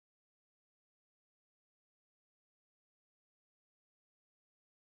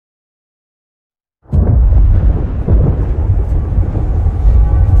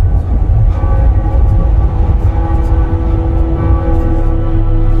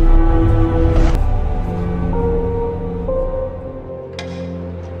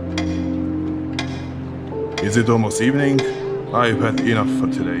Is it almost evening? I've had enough for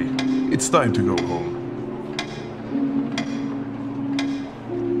today. It's time to go home.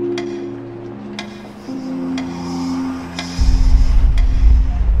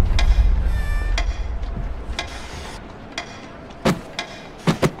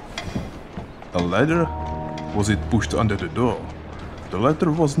 A letter? Was it pushed under the door? The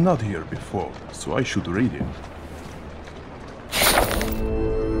letter was not here before, so I should read it.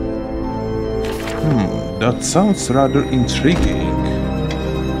 That sounds rather intriguing.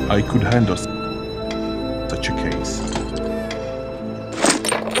 I could handle such a case.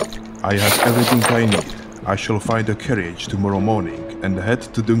 I have everything I need. I shall find a carriage tomorrow morning and head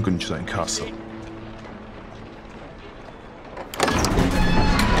to Dunkenstein Castle.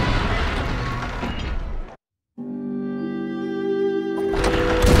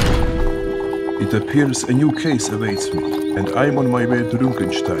 It appears a new case awaits me, and I'm on my way to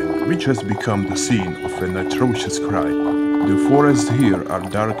Dunkenstein, which has become the scene of an atrocious crime. The forests here are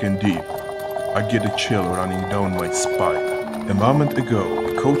dark and deep. I get a chill running down my spine. A moment ago,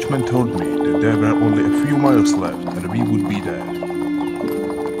 a coachman told me that there were only a few miles left and we would be there.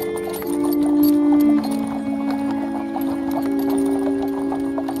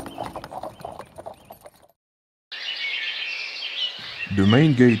 The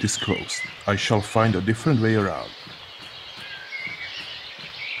main gate is closed. I shall find a different way around.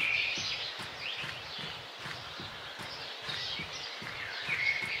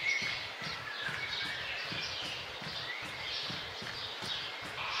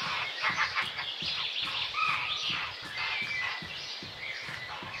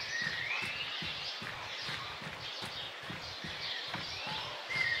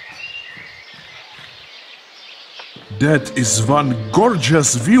 That is one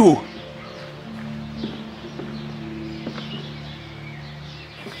gorgeous view!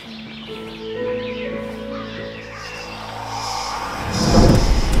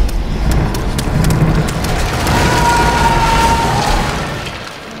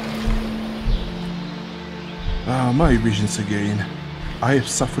 My visions again. I have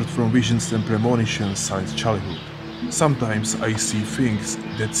suffered from visions and premonitions since childhood. Sometimes I see things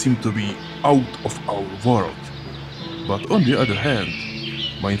that seem to be out of our world. But on the other hand,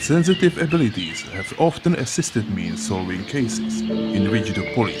 my sensitive abilities have often assisted me in solving cases in which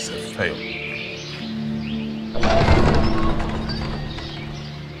the police have failed.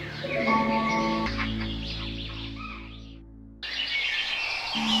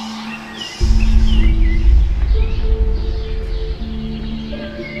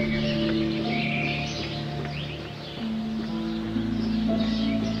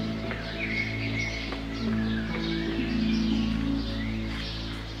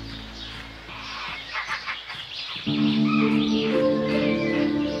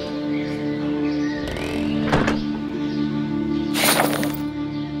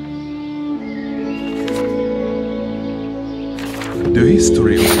 The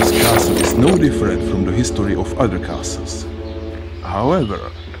history of this castle is no different from the history of other castles.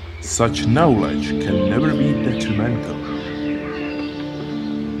 However, such knowledge can never be detrimental.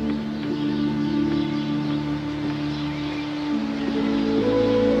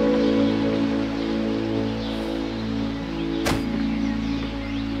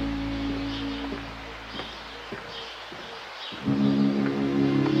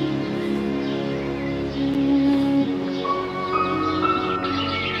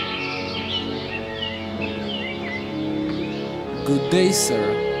 Good day, sir.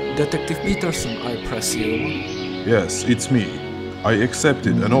 Detective Peterson, I presume? Yes, it's me. I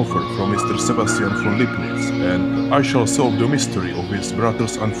accepted an offer from Mr. Sebastian von Lipnitz, and I shall solve the mystery of his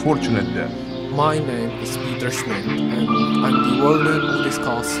brother's unfortunate death. My name is Peter Schmidt, and I'm the warden of this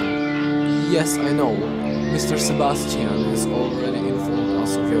castle. Yes, I know. Mr. Sebastian has already informed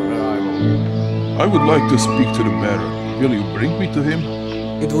us of your arrival. I would like to speak to the Baron. Will you bring me to him?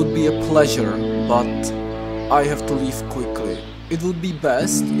 It would be a pleasure, but I have to leave quickly. It would be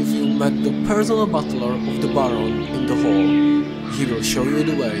best if you met the personal butler of the Baron in the hall. He will show you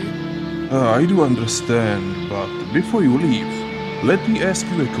the way. I do understand, but before you leave, let me ask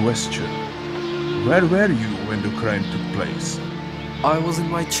you a question. Where were you when the crime took place? I was in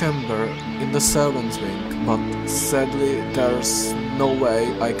my chamber in the servants' wing, but sadly there's no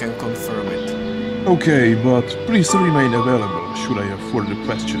way I can confirm it. Okay, but please remain available should I have further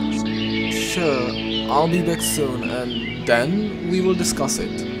questions. Sure, I'll be back soon and then we will discuss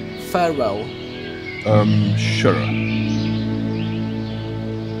it. Farewell. Sure.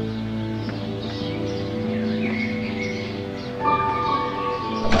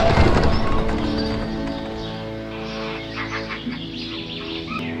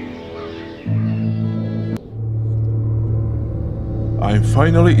 I'm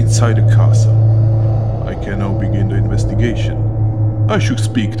finally inside the castle. I can now begin the investigation. I should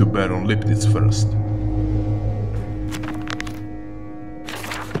speak to Baron Lipnitz first.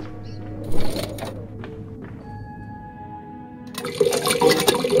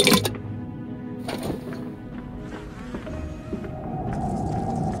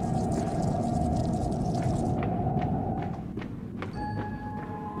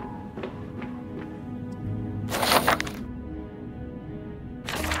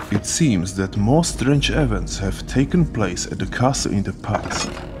 It seems that most strange events have taken place at the castle in the past.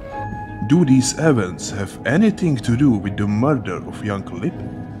 Do these events have anything to do with the murder of young Lip?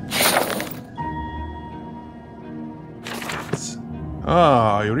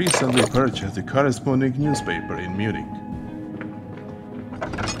 I recently purchased the corresponding newspaper in Munich.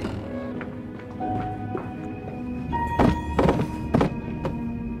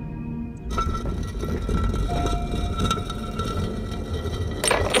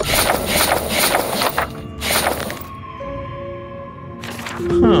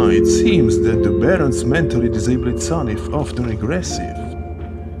 It seems that the Baron's mentally disabled son is often aggressive.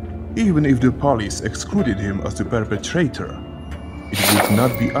 Even if the police excluded him as the perpetrator, it would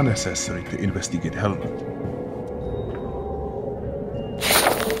not be unnecessary to investigate Helmut.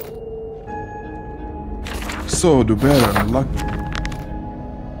 So the Baron locked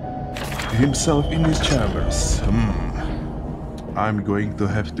himself in his chambers. I'm going to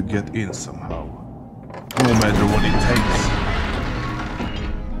have to get in somehow, no matter what it takes.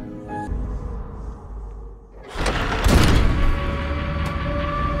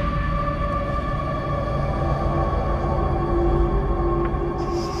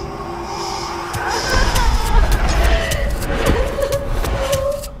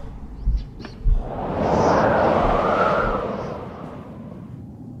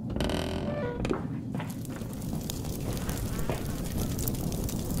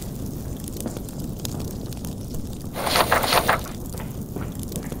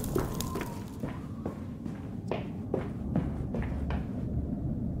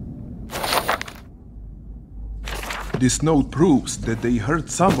 This note proves that they heard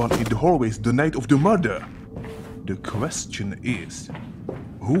someone in the hallways the night of the murder. The question is,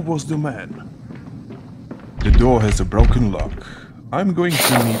 who was the man? The door has a broken lock. I'm going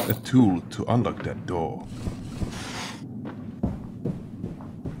to need a tool to unlock that door.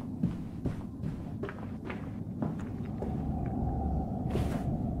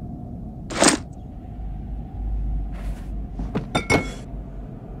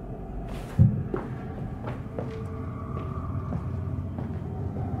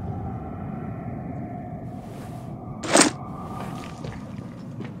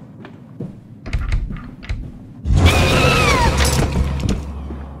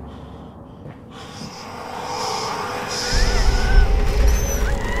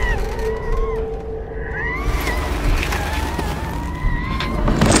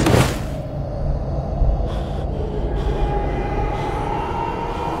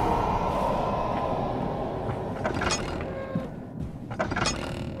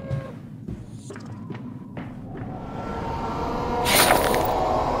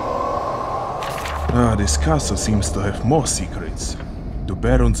 This castle seems to have more secrets. The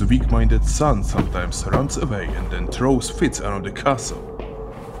Baron's weak-minded son sometimes runs away and then throws fits around the castle.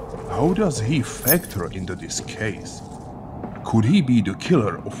 How does he factor into this case? Could he be the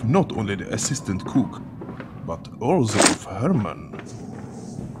killer of not only the assistant cook, but also of Herman?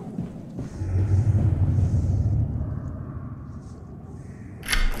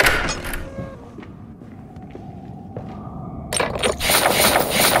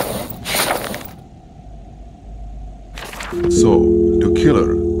 So, the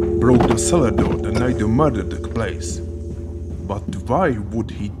killer broke the cellar door the night the murder took place. But why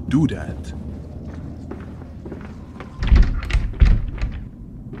would he do that?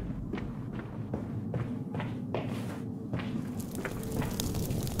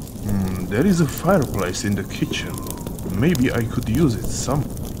 There is a fireplace in the kitchen. Maybe I could use it somehow.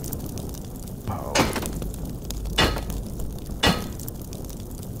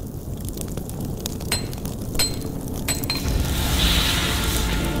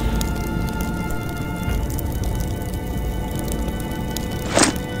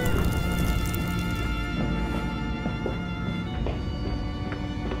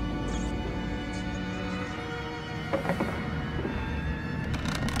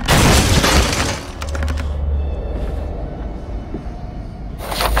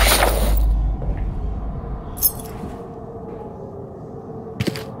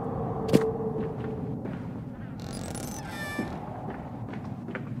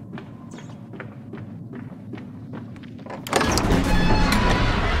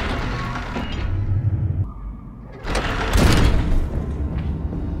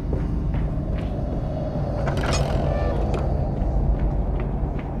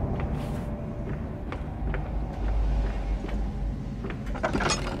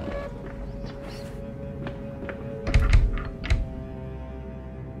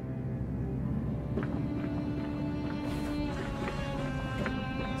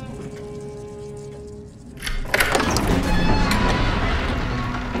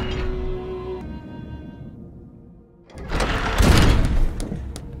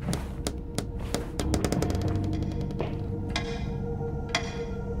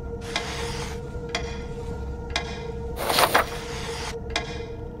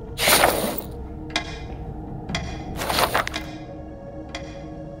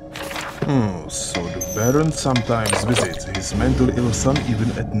 So the Baron sometimes visits his mentally ill son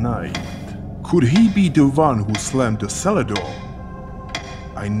even at night. Could he be the one who slammed the cellar door?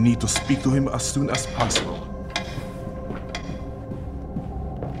 I need to speak to him as soon as possible.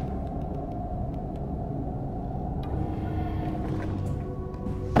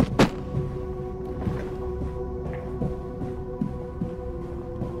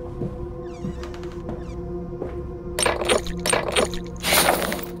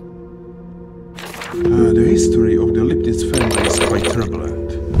 The history of the Lipnitz family is quite turbulent.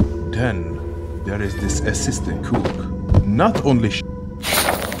 Then, there is this assistant cook. Not only she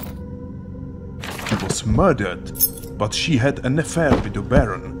was murdered, but she had an affair with the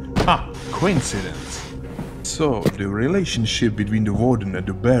Baron. Ha! Coincidence! So, the relationship between the Warden and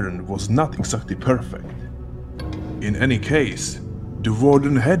the Baron was not exactly perfect. In any case, the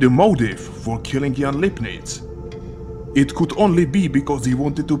Warden had a motive for killing Jan Lipnitz. It could only be because he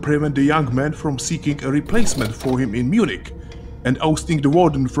wanted to prevent the young man from seeking a replacement for him in Munich and ousting the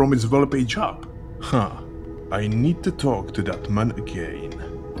Warden from his well-paid job. I need to talk to that man again.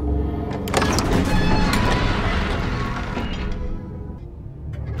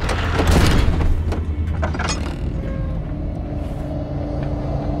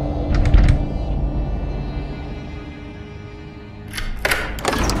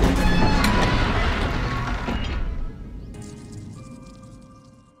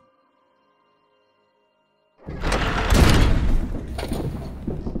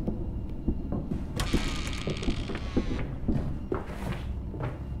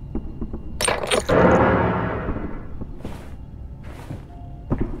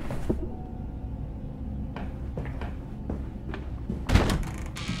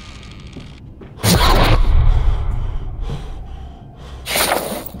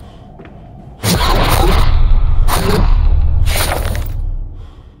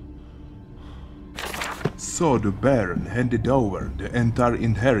 So the Baron handed over the entire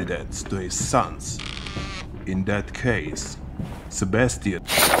inheritance to his sons. In that case, Sebastian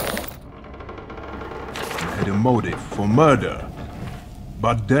had a motive for murder.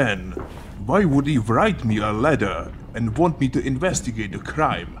 But then, why would he write me a letter and want me to investigate the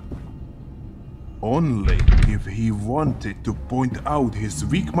crime? Only if he wanted to point out his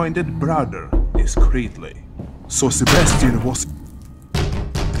weak-minded brother discreetly. So Sebastian was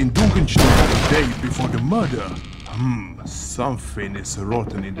in Dunkelstein the day before the murder. Something is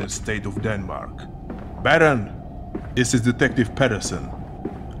rotten in the state of Denmark. Baron, this is Detective Pedersen.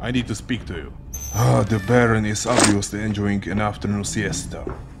 I need to speak to you. The Baron is obviously enjoying an afternoon siesta.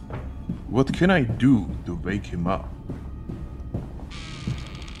 What can I do to wake him up?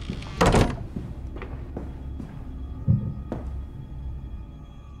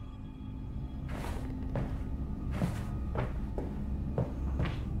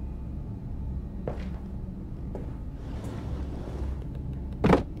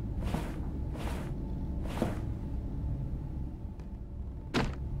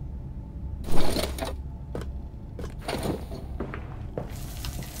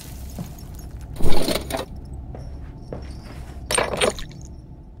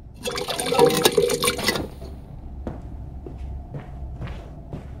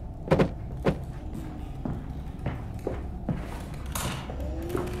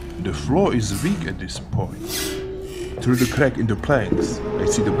 The floor is weak at this point. Through the crack in the planks, I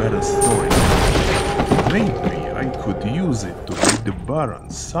see the Baron's story. Maybe I could use it to hit the Baron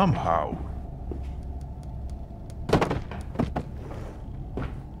somehow.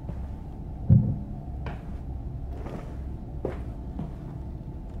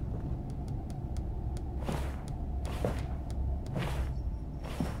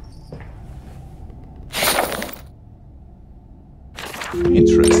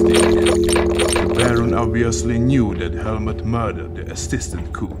 Interesting. The Baron obviously knew that Helmut murdered the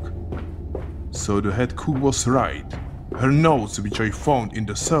assistant cook. So the head cook was right. Her notes, which I found in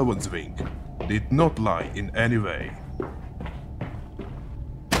the servants' wing, did not lie in any way.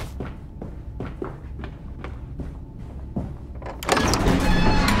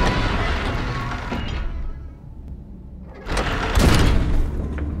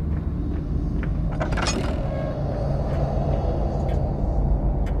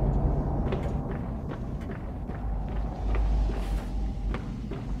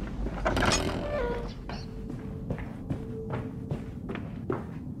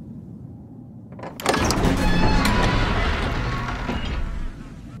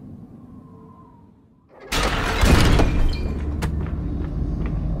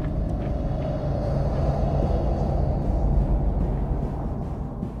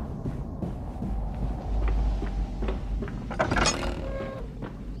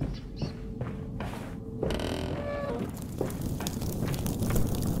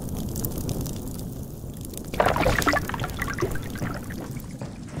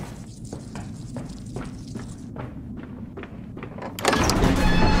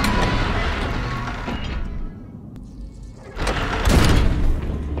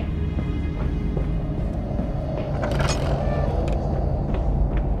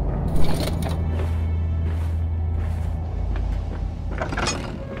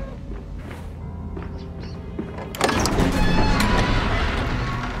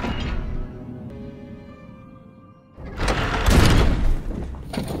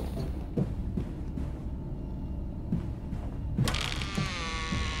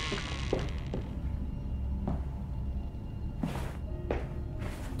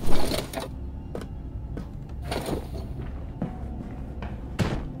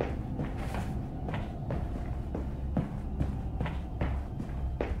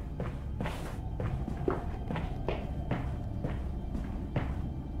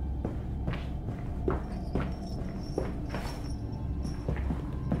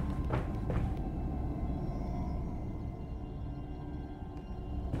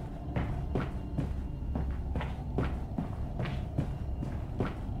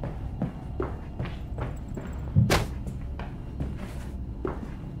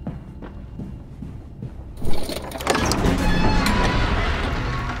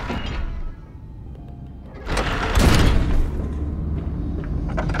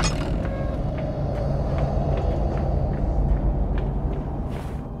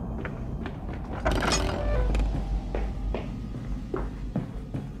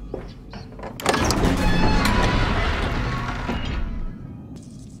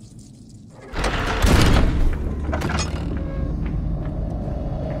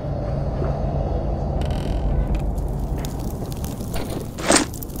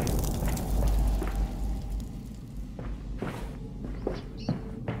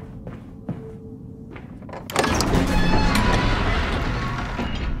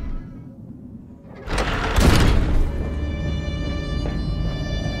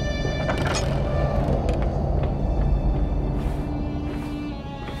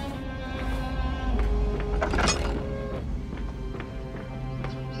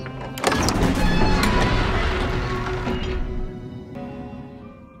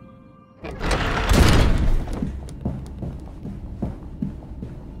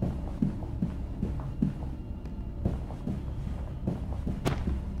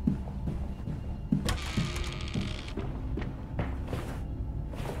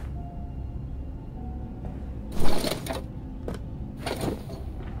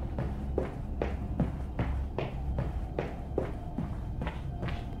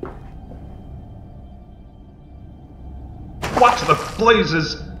 What the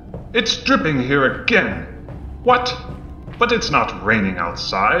blazes? It's dripping here again. What? But it's not raining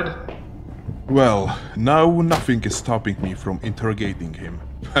outside. Well, now nothing is stopping me from interrogating him.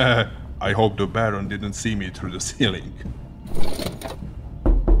 I hope the Baron didn't see me through the ceiling.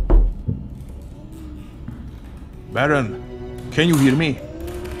 Baron, can you hear me?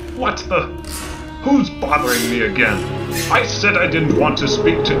 What the? Who's bothering me again? I said I didn't want to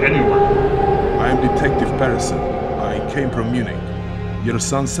speak to anyone. I am Detective Patterson. I came from Munich. Your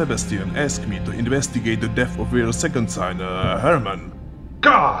son Sebastian asked me to investigate the death of your second son, Hermann.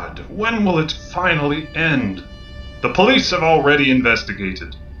 God, when will it finally end? The police have already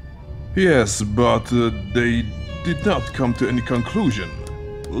investigated. Yes, but they did not come to any conclusion.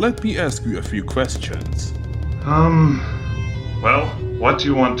 Let me ask you a few questions. Well, what do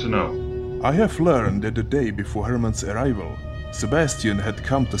you want to know? I have learned that the day before Hermann's arrival, Sebastian had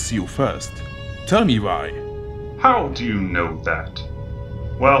come to see you first. Tell me why. How do you know that?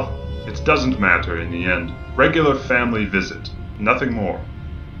 Well, it doesn't matter in the end. Regular family visit, nothing more.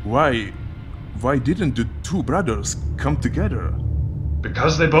 Why didn't the two brothers come together?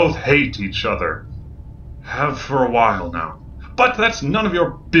 Because they both hate each other. Have for a while now. But that's none of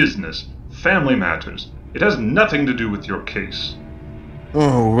your business. Family matters. It has nothing to do with your case.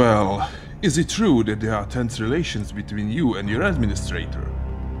 Oh well, is it true that there are tense relations between you and your administrator?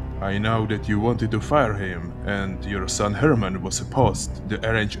 I know that you wanted to fire him, and your son Hermann was supposed to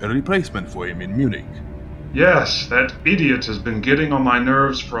arrange a replacement for him in Munich. Yes, that idiot has been getting on my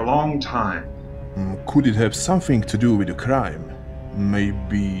nerves for a long time. Could it have something to do with the crime?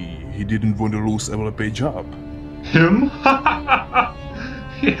 Maybe he didn't want to lose a well-paid job. Him?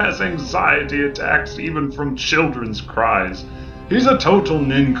 He has anxiety attacks even from children's cries. He's a total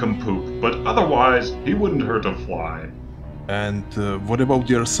nincompoop, but otherwise he wouldn't hurt a fly. And what about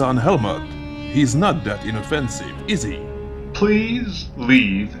your son Helmut? He's not that inoffensive, is he? Please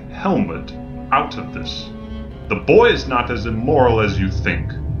leave Helmut out of this. The boy is not as immoral as you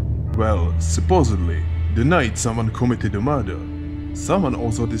think. Well, supposedly, the night someone committed a murder, someone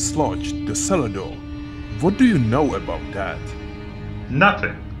also dislodged the cellar door. What do you know about that?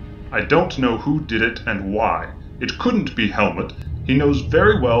 Nothing. I don't know who did it and why. It couldn't be Helmut. He knows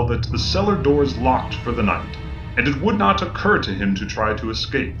very well that the cellar door is locked for the night, and it would not occur to him to try to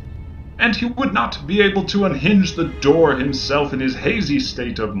escape. And he would not be able to unhinge the door himself in his hazy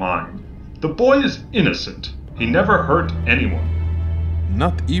state of mind. The boy is innocent. He never hurt anyone.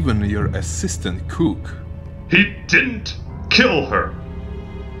 Not even your assistant cook. He didn't kill her.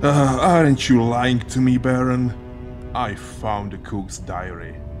 Aren't you lying to me, Baron? I found the cook's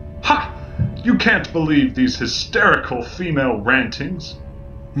diary. Ha! You can't believe these hysterical female rantings.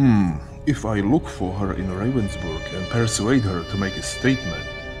 If I look for her in Ravensburg and persuade her to make a statement,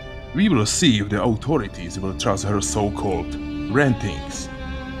 we will see if the authorities will trust her so-called rantings.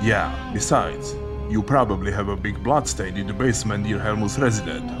 Yeah, besides, you probably have a big bloodstain in the basement near Helmut's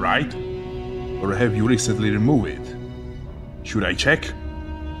residence, right? Or have you recently removed it? Should I check?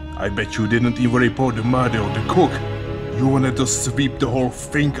 I bet you didn't even report the murder of the cook. You wanted to sweep the whole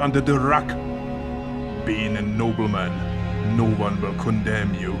thing under the rug. Being a nobleman, no one will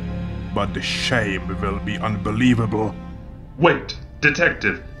condemn you, but the shame will be unbelievable. Wait,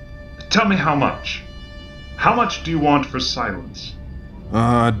 detective, tell me how much. How much do you want for silence?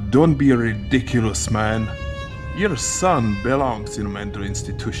 Don't be ridiculous, man. Your son belongs in a mental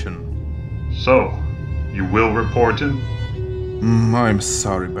institution. So, you will report him? I'm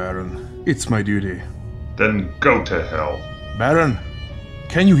sorry, Baron. It's my duty. Then go to hell. Baron,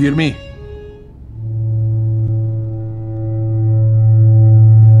 can you hear me?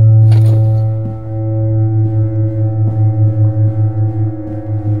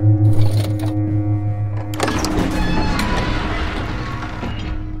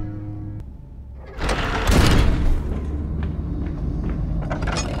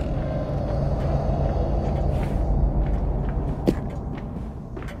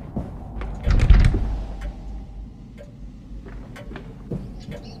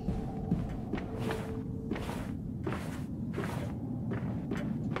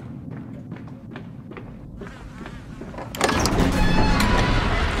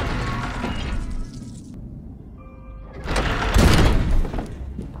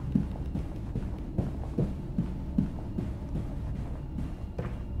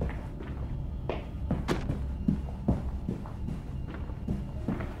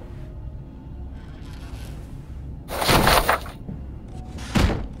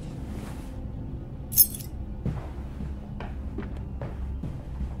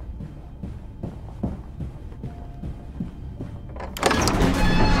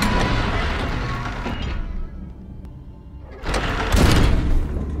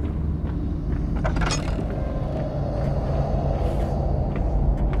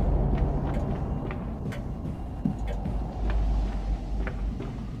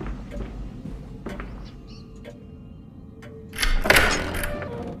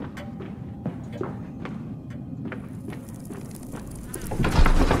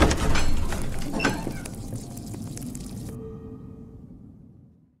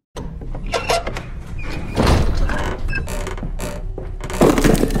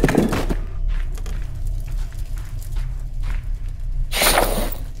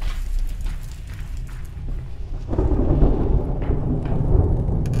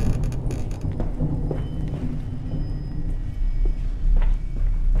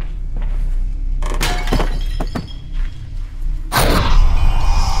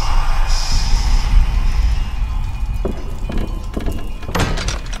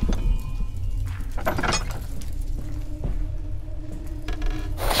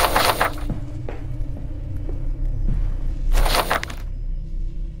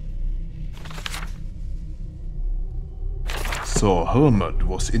 So Helmut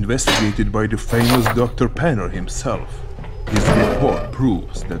was investigated by the famous Dr. Penner himself. His report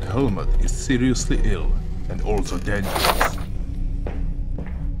proves that Helmut is seriously ill and also dangerous.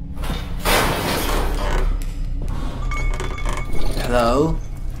 Hello?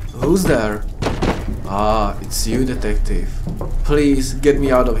 Who's there? Ah, it's you, detective. Please, get me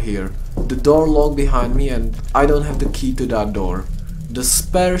out of here. The door locked behind me and I don't have the key to that door. The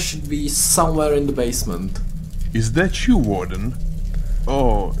spare should be somewhere in the basement. Is that you, Warden?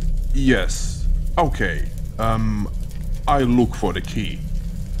 Oh, yes. Okay. I'll look for the key.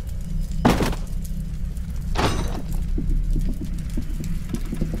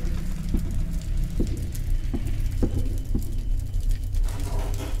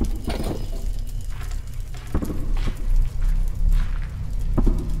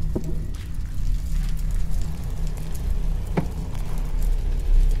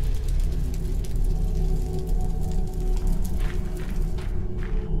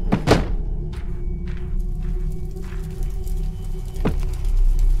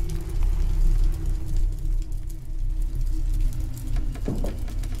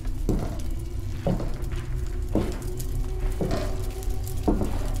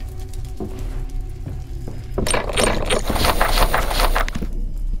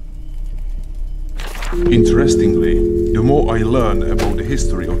 Interestingly, the more I learn about the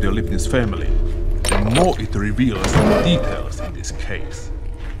history of the Lipnis family, the more it reveals the details in this case.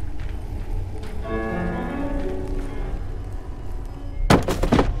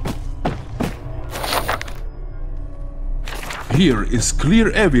 Here is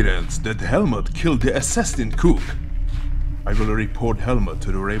clear evidence that Helmut killed the assistant cook. I will report Helmut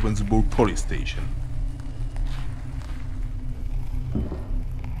to the Ravensburg police station.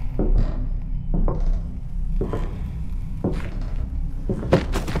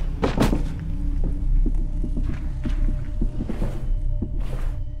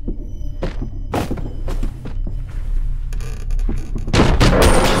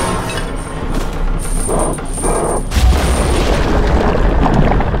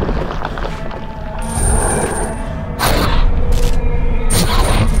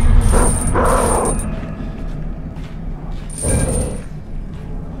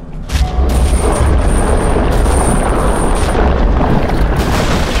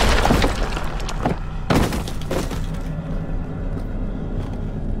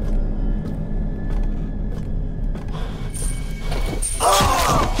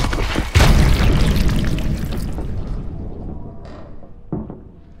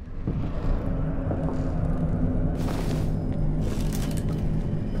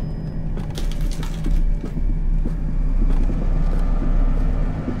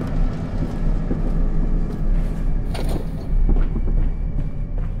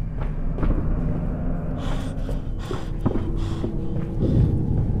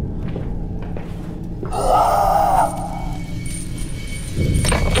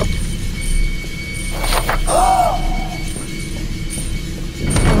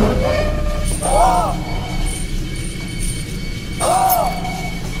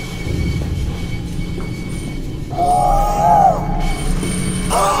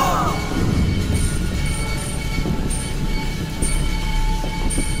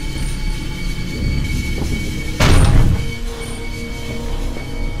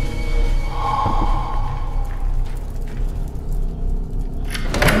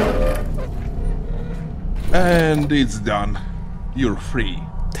 And it's done. You're free.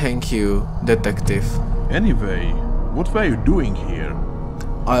 Thank you, detective. Anyway, what were you doing here?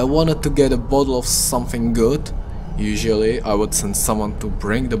 I wanted to get a bottle of something good. Usually I would send someone to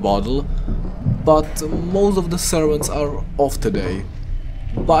bring the bottle, but most of the servants are off today.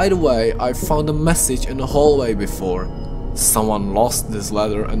 By the way, I found a message in the hallway before. Someone lost this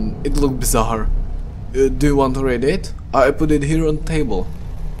letter and it looked bizarre. Do you want to read it? I put it here on the table.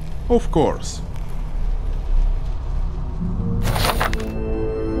 Of course.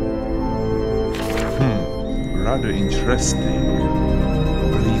 Rather interesting.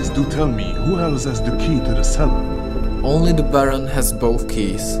 Please do tell me, who else has the key to the cellar? Only the Baron has both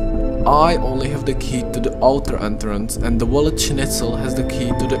keys. I only have the key to the outer entrance and the wallet Schnitzel has the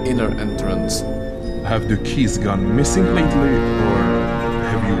key to the inner entrance. Have the keys gone missing lately, or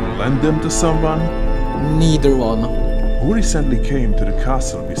have you lent them to someone? Neither one. Who recently came to the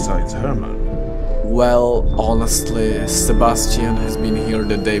castle besides Herman? Well, honestly, Sebastian has been here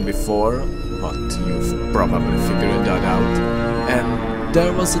the day before, but you've probably figured that out. And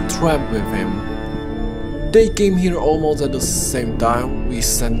there was a tramp with him. They came here almost at the same time. We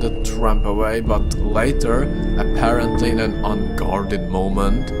sent the tramp away, but later, apparently in an unguarded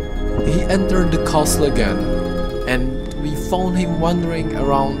moment, he entered the castle again. And we found him wandering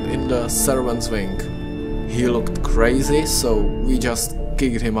around in the servants' wing. He looked crazy, so we just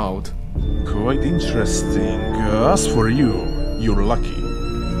kicked him out. Quite interesting. As for you, you're lucky.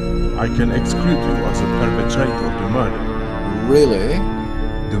 I can execute you as a perpetrator of the murder. Really?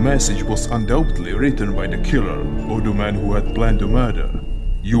 The message was undoubtedly written by the killer or the man who had planned the murder.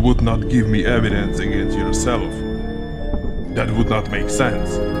 You would not give me evidence against yourself. That would not make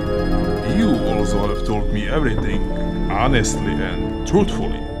sense. You also have told me everything honestly and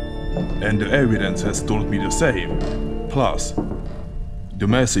truthfully. And the evidence has told me the same. Plus, the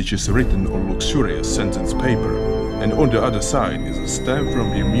message is written on luxurious sentence paper, and on the other side is a stamp from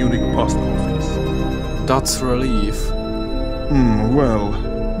the Munich post office. That's relief. Well,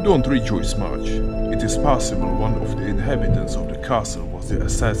 don't rejoice much. It is possible one of the inhabitants of the castle was the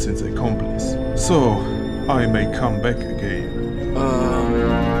assassin's accomplice. So, I may come back again.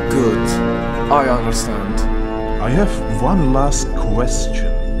 Good. I understand. I have one last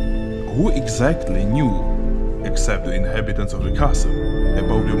question. Who exactly knew, except the inhabitants of the castle,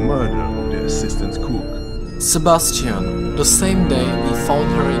 about the murder of the assistant cook? Sebastian. The same day we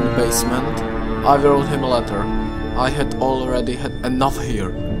found her in the basement, I wrote him a letter. I had already had enough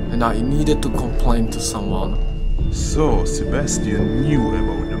here, and I needed to complain to someone. So, Sebastian knew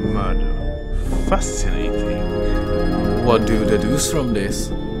about the murder. Fascinating. What do you deduce from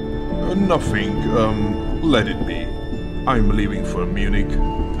this? Nothing. Let it be. I'm leaving for Munich.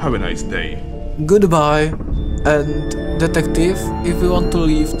 Have a nice day. Goodbye. And, detective, if you want to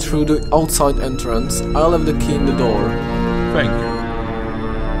leave through the outside entrance, I'll have the key in the door. Thank you.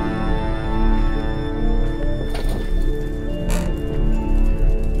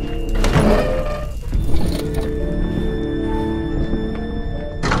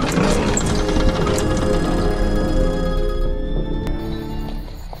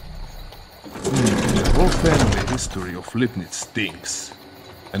 The whole family history of Lipnitz stinks.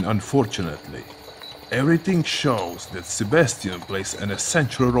 And unfortunately, everything shows that Sebastian plays an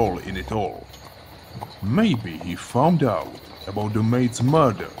essential role in it all. Maybe he found out about the maid's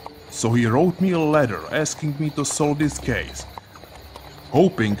murder, so he wrote me a letter asking me to solve this case,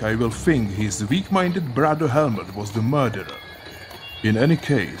 hoping I will think his weak-minded brother Helmut was the murderer. In any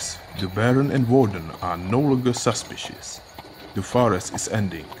case, the Baron and Warden are no longer suspicious. The forest is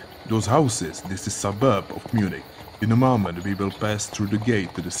ending. Those houses, this is suburb of Munich. In a moment we will pass through the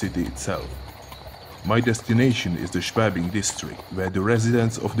gate to the city itself. My destination is the Schwabing district, where the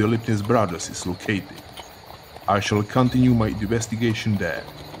residence of the Lipnitz brothers is located. I shall continue my investigation there.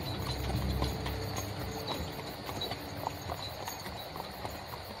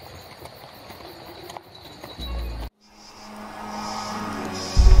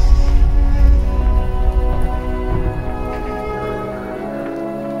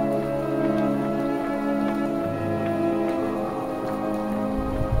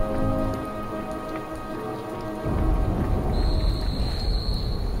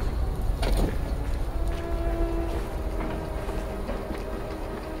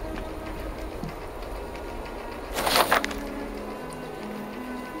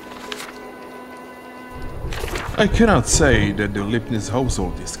 I cannot say that the Lipnitz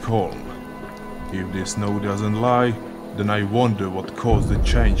household is calm. If this note doesn't lie, then I wonder what caused the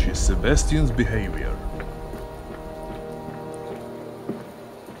change in Sebastian's behavior.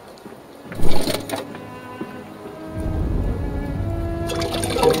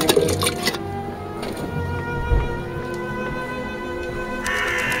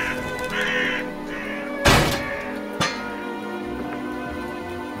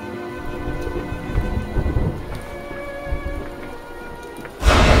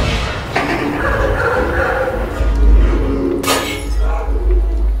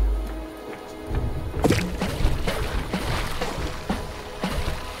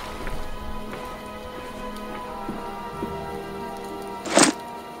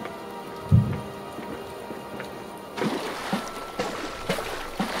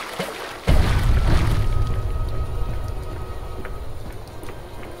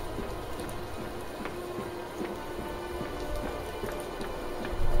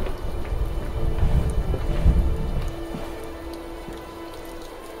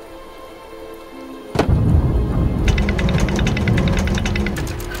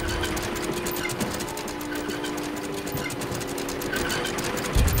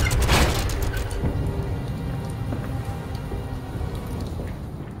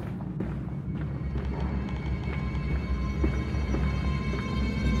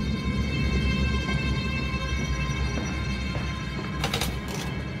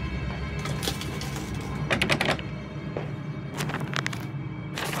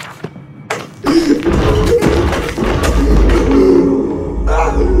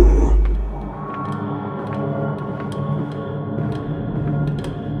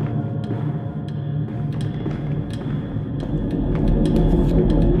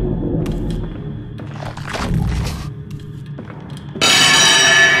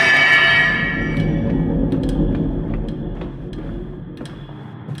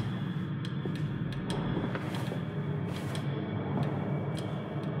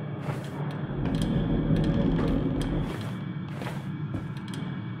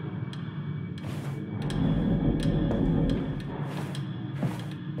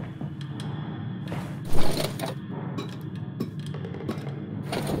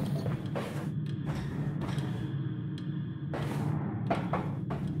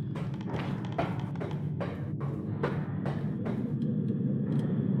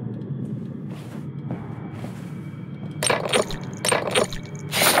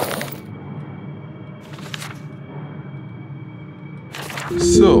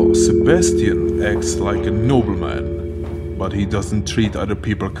 So, Sebastian acts like a nobleman, but he doesn't treat other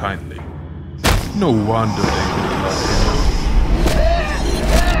people kindly. No wonder they don't love him.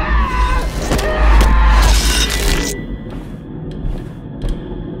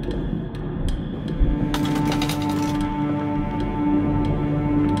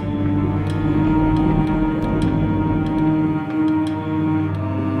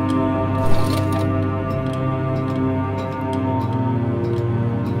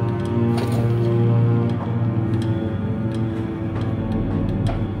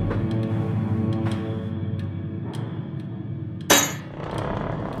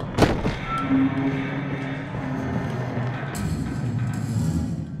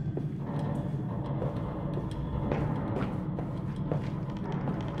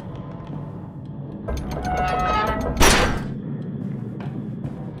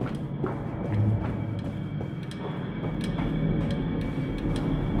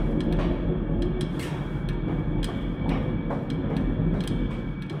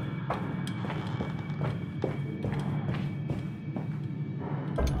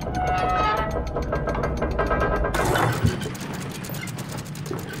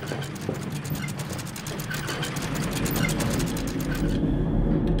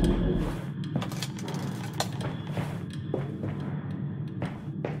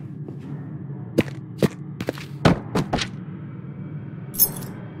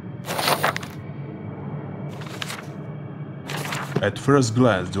 At first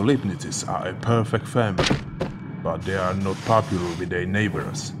glance, the Leibnizes are a perfect family, but they are not popular with their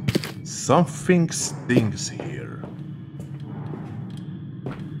neighbors. Something stinks here.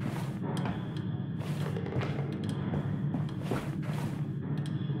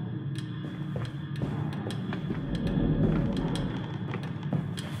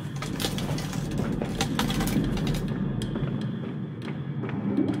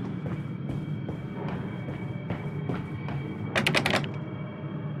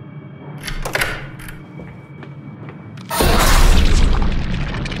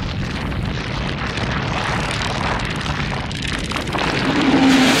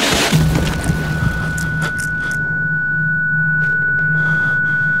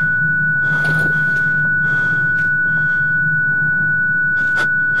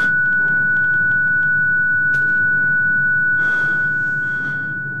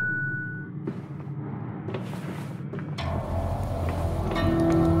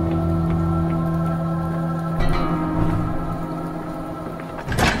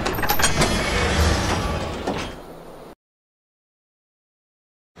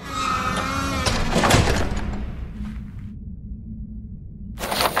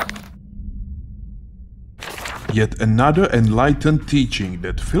 Yet another enlightened teaching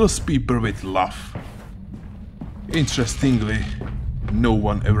that fills people with love. Interestingly, no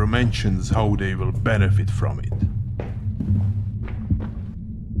one ever mentions how they will benefit from it.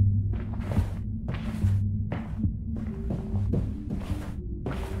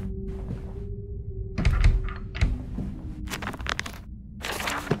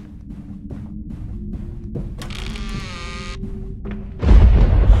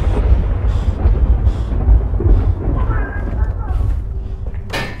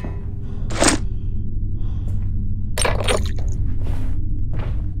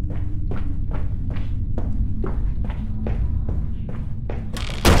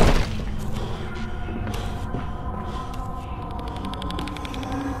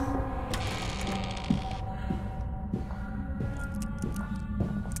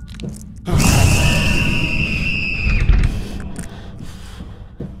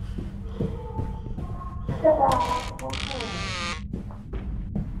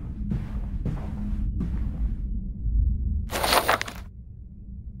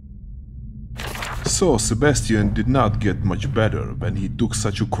 So Sebastian did not get much better when he took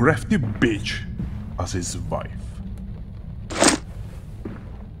such a crafty bitch as his wife.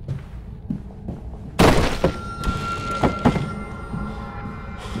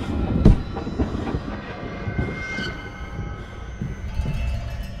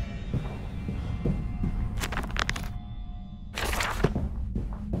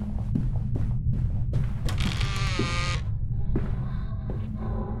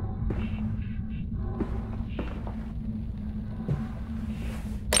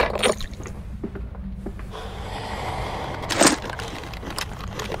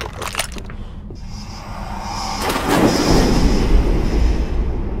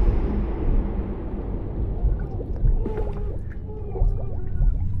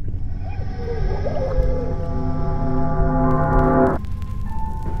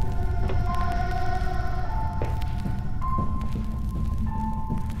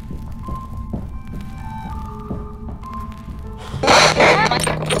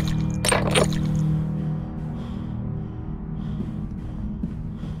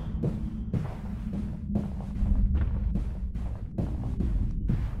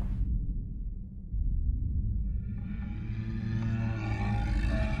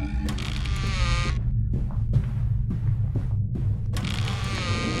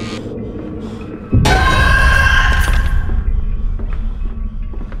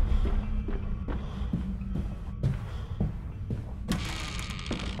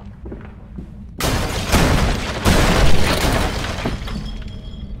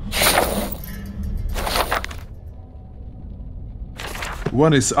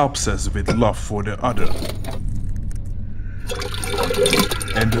 One is obsessed with love for the other,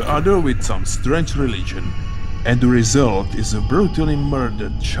 and the other with some strange religion, and the result is a brutally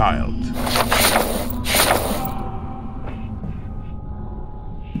murdered child.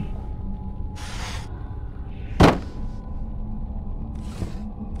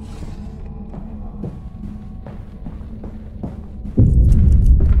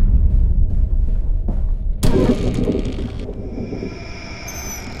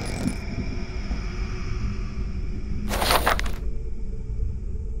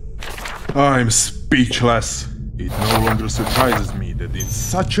 I'm speechless. It no longer surprises me that in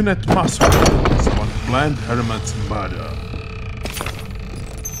such an atmosphere, someone planned Herman's murder.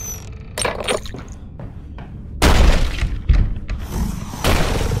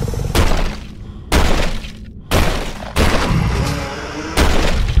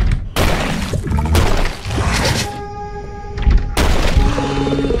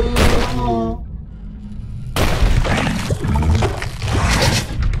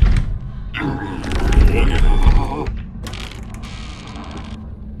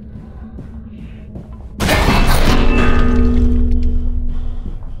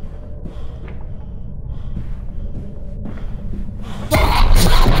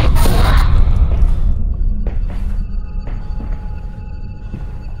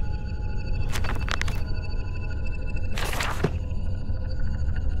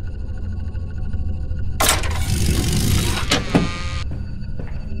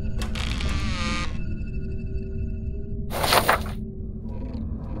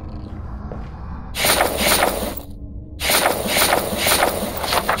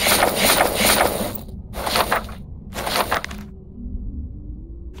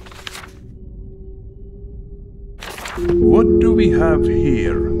 What do we have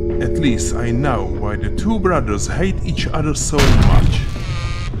here? At least I know why the two brothers hate each other so much.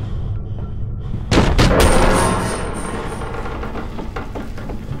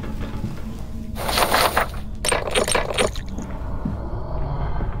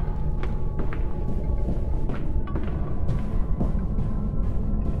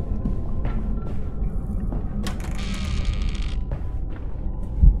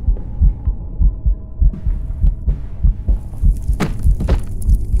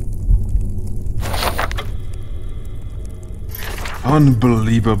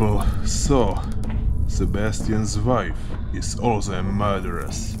 Unbelievable. So, Sebastian's wife is also a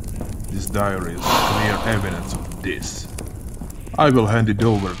murderess. This diary is clear evidence of this. I will hand it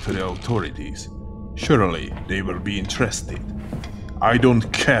over to the authorities. Surely they will be interested. I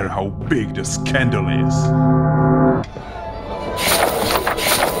don't care how big the scandal is.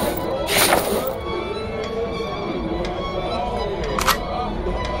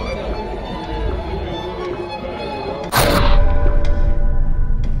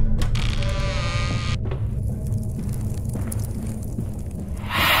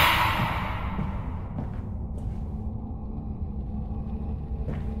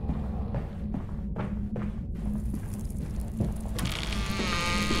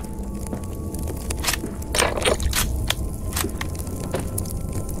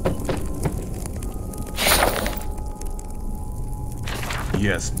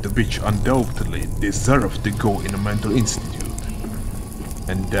 Yes, the bitch undoubtedly deserved to go in a mental institute.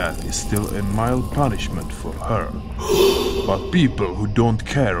 And that is still a mild punishment for her. But people who don't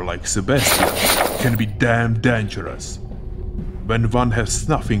care like Sebastian can be damn dangerous. When one has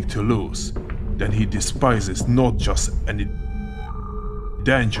nothing to lose, then he despises not just any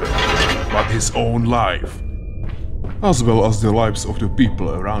danger, but his own life, as well as the lives of the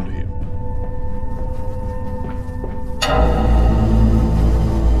people around him.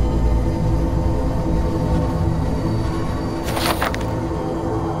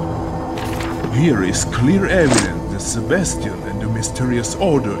 Here is clear evidence that Sebastian and the mysterious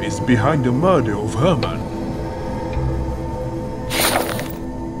order is behind the murder of Herman.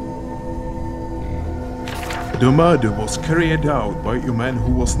 The murder was carried out by a man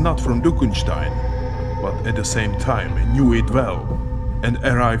who was not from Dukenstein, but at the same time knew it well, and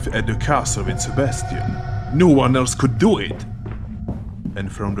arrived at the castle with Sebastian. No one else could do it!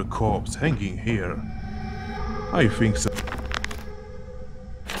 And from the corpse hanging here, I think Sebastian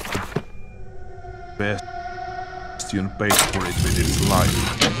paid for it with his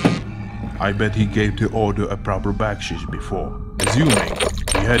life. I bet he gave the order a proper backshish before, assuming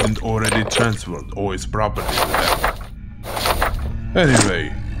he hadn't already transferred all his property to them.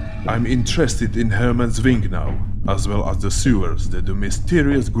 Anyway, I'm interested in Herman's wing now, as well as the sewers that the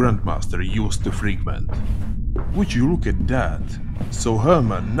mysterious Grandmaster used to frequent. Would you look at that? So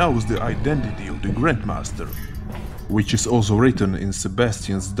Herman knows the identity of the Grandmaster. which is also written in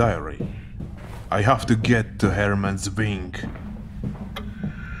Sebastian's diary. I have to get to Herman's wing.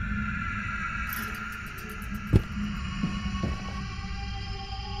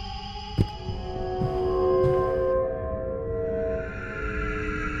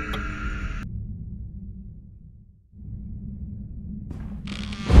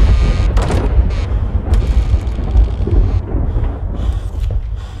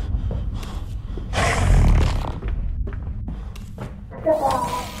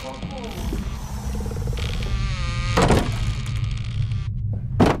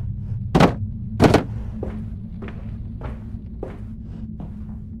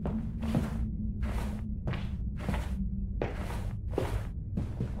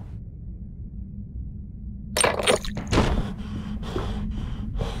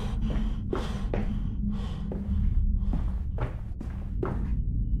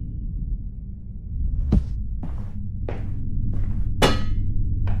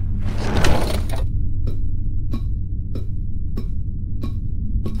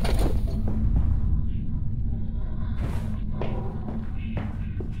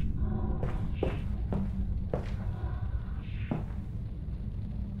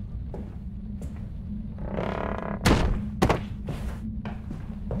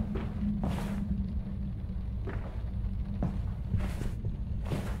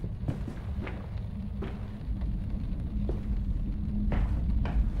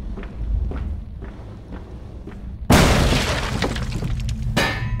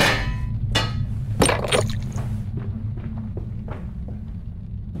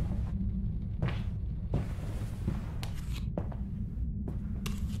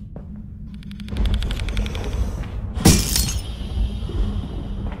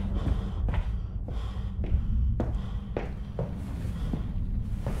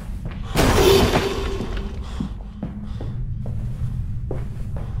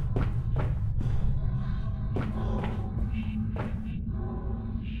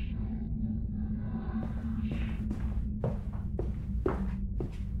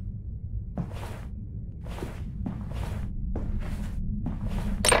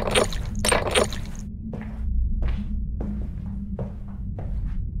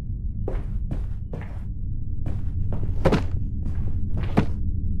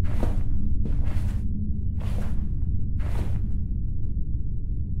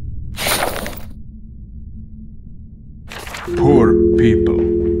 Poor people.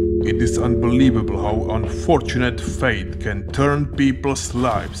 It is unbelievable how unfortunate fate can turn people's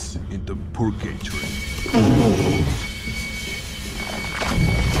lives into purgatory.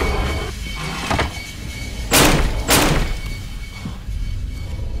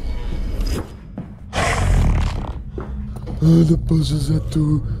 The puzzles are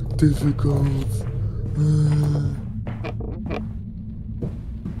too difficult.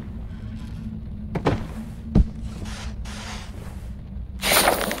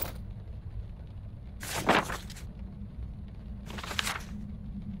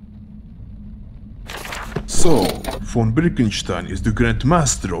 So, von Birkenstein is the Grand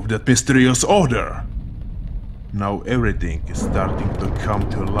Master of that mysterious order. Now everything is starting to come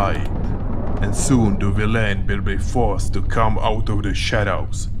to light, and soon the villain will be forced to come out of the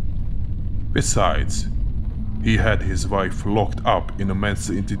shadows. Besides, he had his wife locked up in a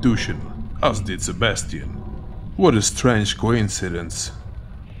mental institution, as did Sebastian. What a strange coincidence.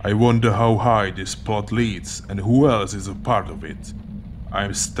 I wonder how high this plot leads and who else is a part of it.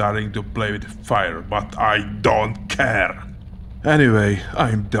 I'm starting to play with fire, but I don't care. Anyway,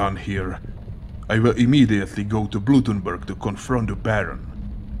 I'm done here. I will immediately go to Blutenberg to confront the Baron.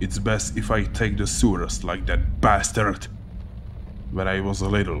 It's best if I take the sewers like that bastard. When I was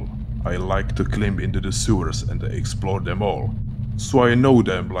little, I liked to climb into the sewers and explore them all, so I know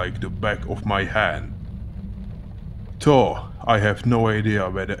them like the back of my hand. Though I have no idea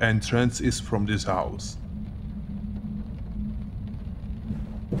where the entrance is from this house.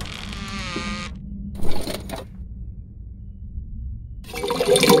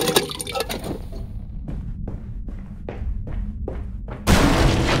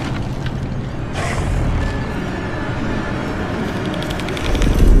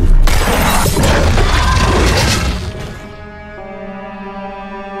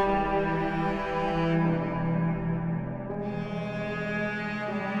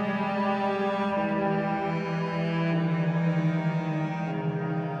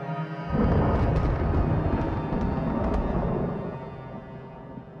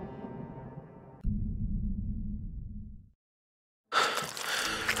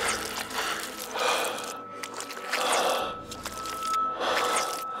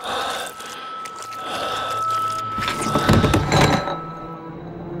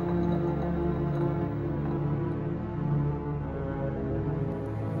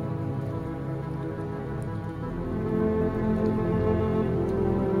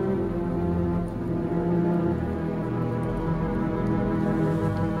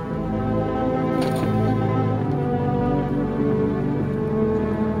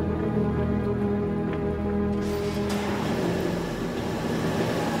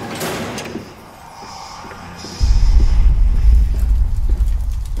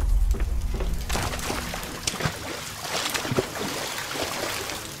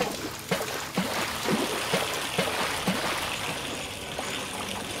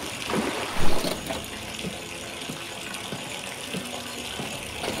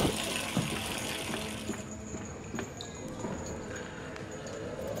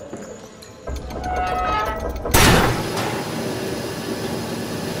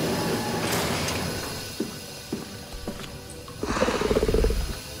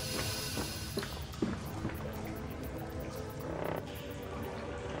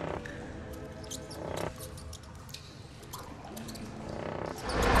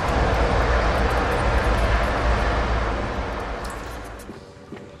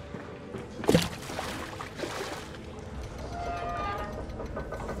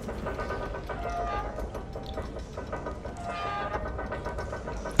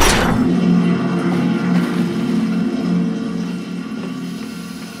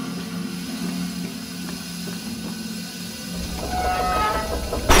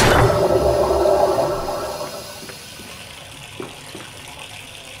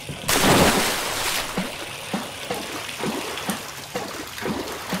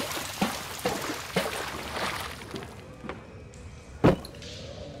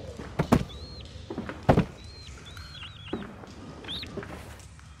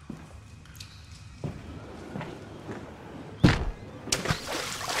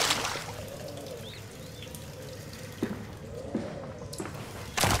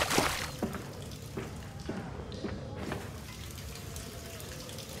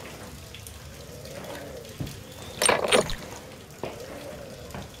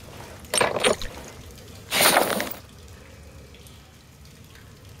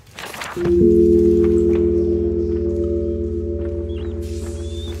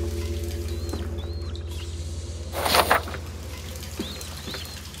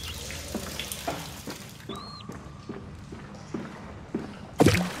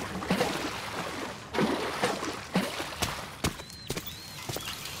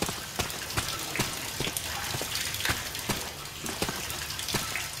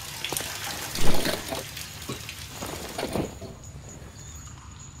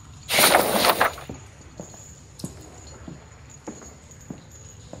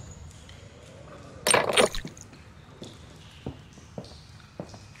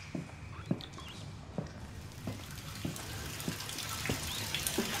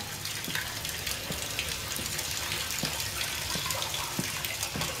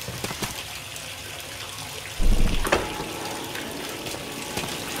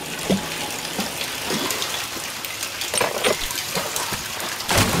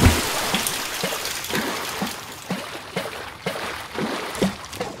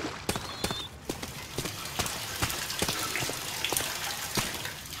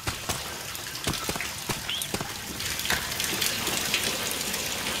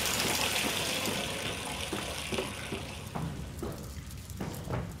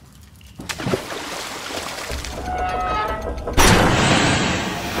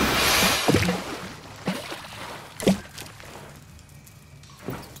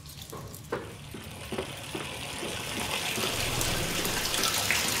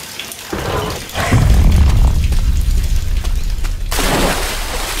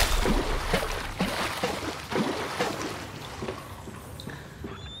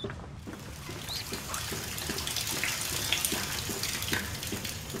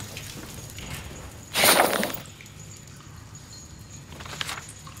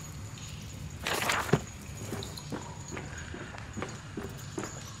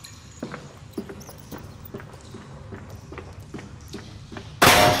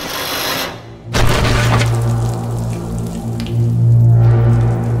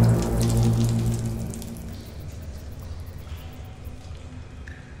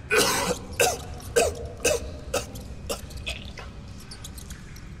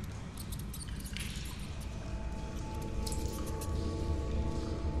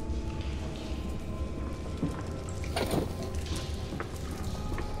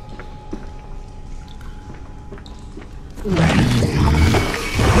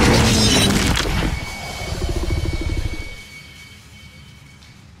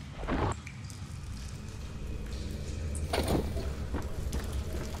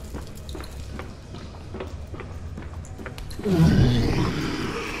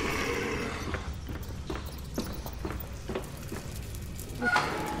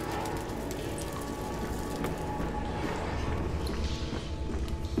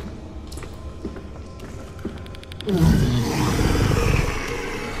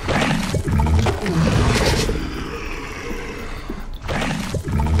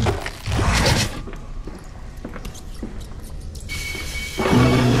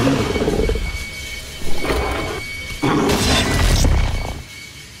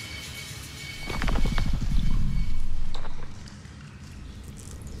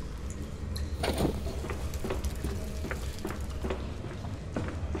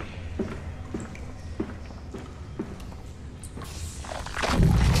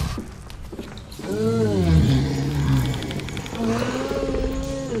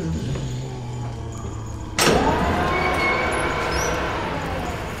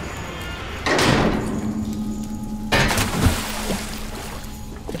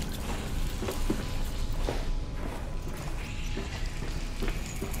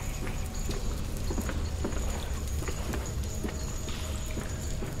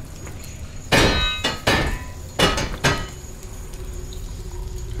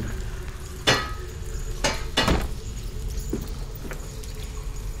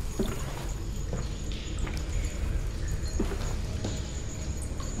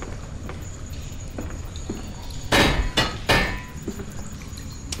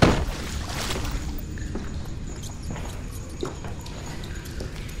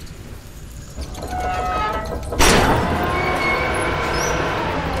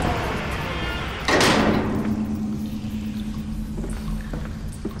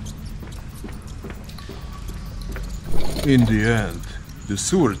 In the end, the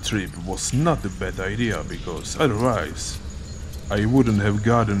sewer trip was not a bad idea because otherwise I wouldn't have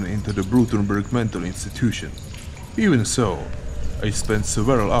gotten into the Brutenberg mental institution. Even so, I spent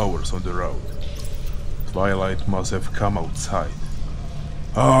several hours on the road. Twilight must have come outside.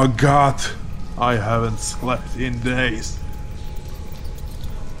 Oh god, I haven't slept in days.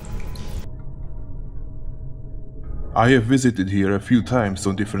 I have visited here a few times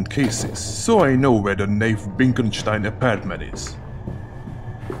on different cases, so I know where the Knave Binkenstein apartment is.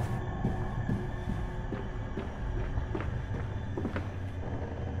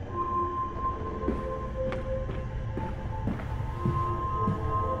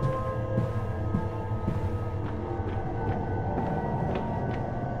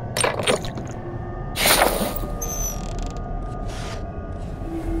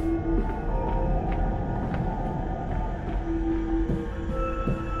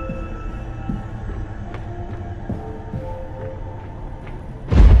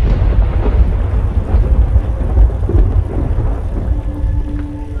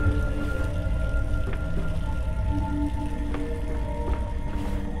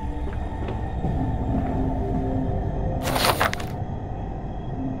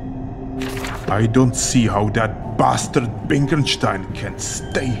 I don't see how that bastard Binkenstein can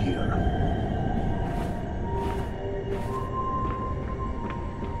stay here.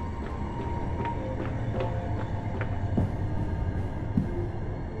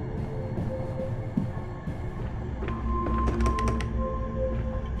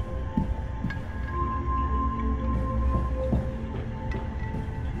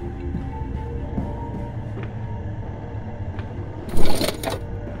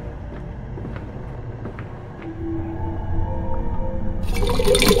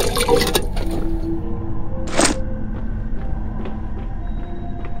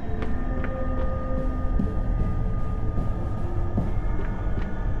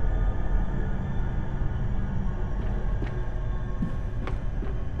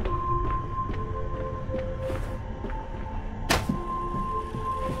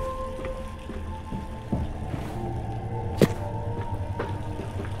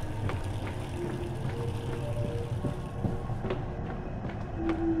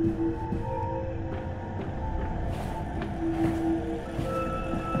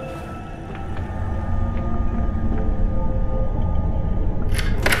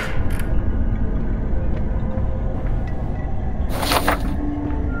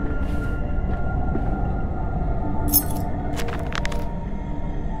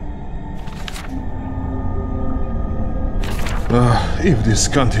 If this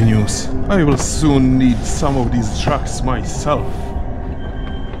continues, I will soon need some of these drugs myself.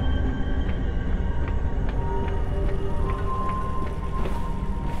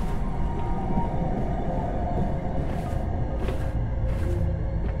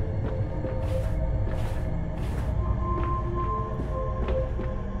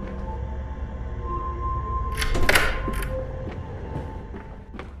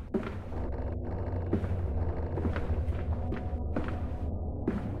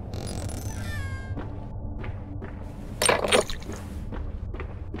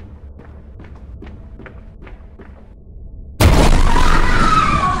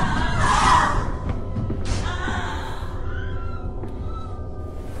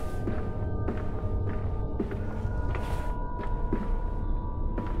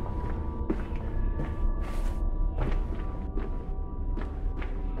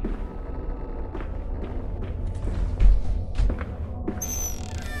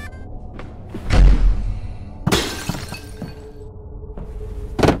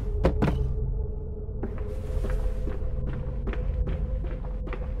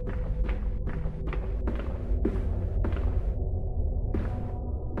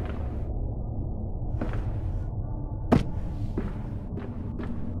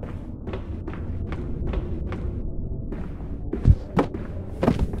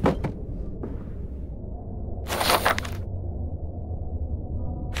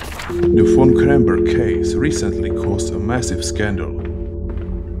 The von Kramberg case recently caused a massive scandal.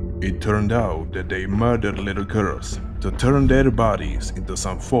 It turned out that they murdered little girls to turn their bodies into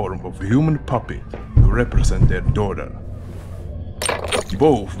some form of human puppet to represent their daughter.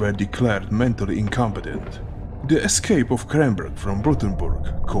 Both were declared mentally incompetent. The escape of Kramberg from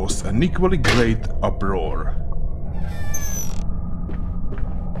Brottenburg caused an equally great uproar.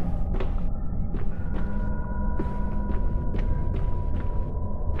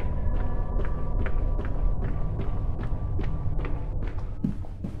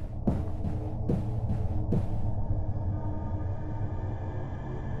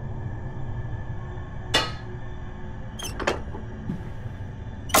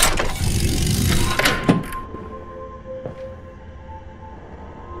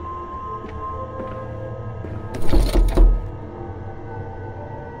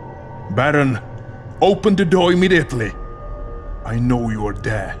 Baron, open the door immediately. I know you are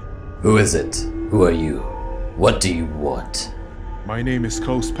there. Who is it? Who are you? What do you want? My name is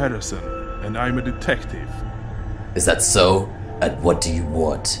Klaus Patterson, and I'm a detective. Is that so? And what do you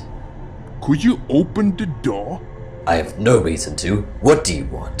want? Could you open the door? I have no reason to. What do you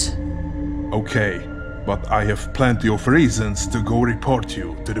want? Okay, but I have plenty of reasons to go report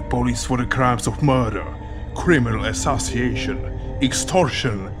you to the police for the crimes of murder, criminal association,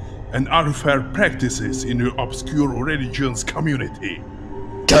 extortion, and unfair practices in your obscure religions community.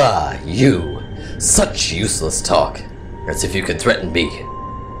 Gah, you! Such useless talk. As if you could threaten me.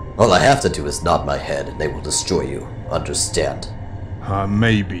 All I have to do is nod my head and they will destroy you. Understand?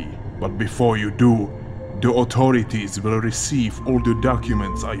 Maybe, but before you do, the authorities will receive all the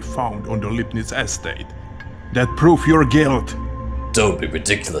documents I found on the Lipnitz estate that prove your guilt. Don't be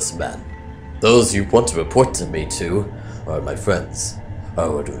ridiculous, man. Those you want to report to me to are my friends. Our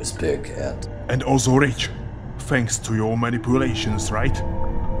order is big and also rich, thanks to your manipulations, right?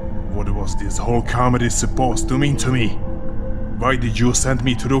 What was this whole comedy supposed to mean to me? Why did you send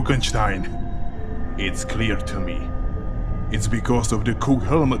me to Rugenstein? It's clear to me. It's because of the cook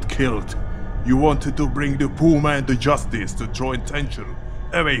Helmut killed. You wanted to bring the poor man to justice to draw attention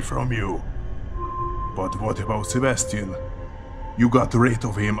away from you. But what about Sebastian? You got rid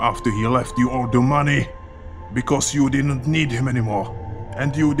of him after he left you all the money? Because you didn't need him anymore.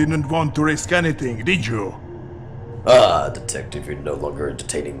 And you didn't want to risk anything, did you? Ah, detective, you're no longer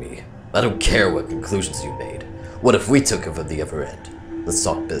entertaining me. I don't care what conclusions you made. What if we took it from the other end? Let's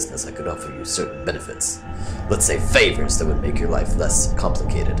talk business. I could offer you certain benefits. Let's say favors that would make your life less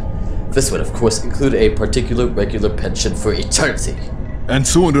complicated. This would of course include a particular regular pension for eternity. And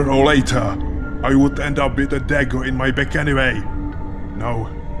sooner or later, I would end up with a dagger in my back anyway. No,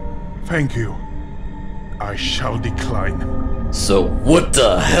 thank you. I shall decline. So what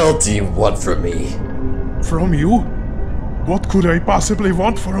the hell do you want from me? From you? What could I possibly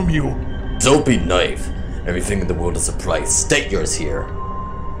want from you? Don't be naive. Everything in the world is a price. State yours here.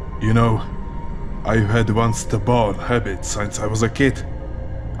 You know, I've had one stubborn habit since I was a kid.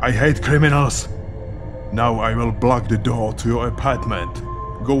 I hate criminals. Now I will block the door to your apartment,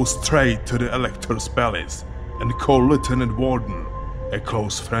 go straight to the Elector's palace, and call Lieutenant Warden, a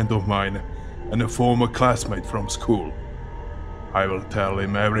close friend of mine and a former classmate from school. I will tell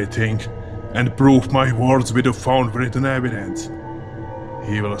him everything and prove my words with the found written evidence.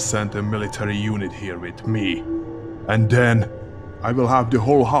 He will send a military unit here with me, and then I will have the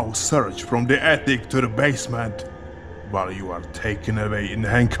whole house searched from the attic to the basement, while you are taken away in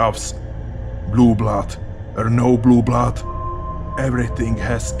handcuffs. Blue blood or no blue blood, everything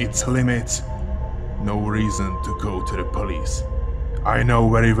has its limits. No reason to go to the police. I know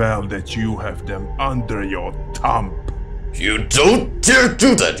very well that you have them under your thumb. You don't dare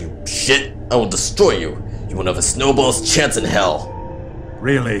do that, you shit! I will destroy you. You won't have a snowball's chance in hell.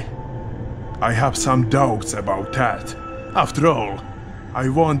 Really? I have some doubts about that. After all, I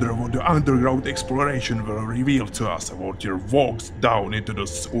wonder what the underground exploration will reveal to us about your walks down into the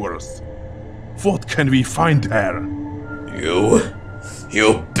sewers. What can we find there? You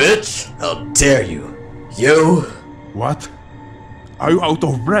bitch! How dare you? You? What? Are you out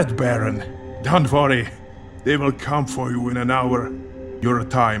of breath, Baron? Don't worry, they will come for you in an hour. Your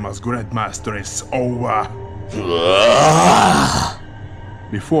time as Grandmaster is over.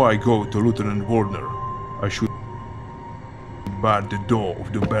 Before I go to Lieutenant Warner, I should bar the door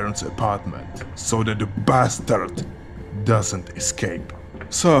of the Baron's apartment, so that the bastard doesn't escape.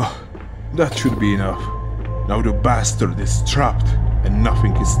 So, that should be enough. Now the bastard is trapped, and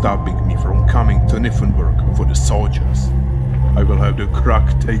nothing is stopping me from coming to Niffenburg for the soldiers. I will have the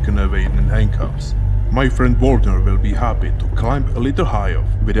crock taken away in handcuffs. My friend Walter will be happy to climb a little higher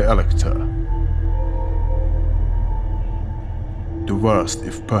with the Elector. The worst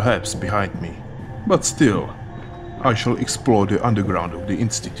is perhaps behind me, but still, I shall explore the underground of the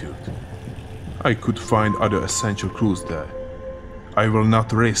Institute. I could find other essential clues there. I will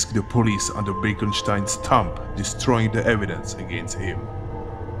not risk the police under Birkenstein's thumb destroying the evidence against him.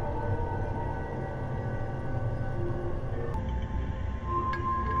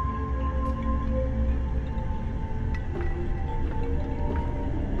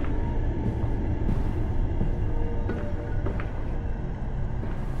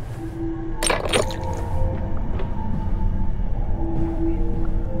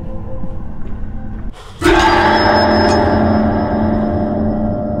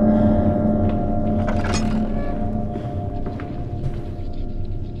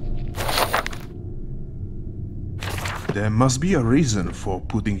 There must be a reason for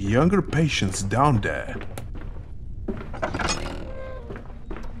putting younger patients down there.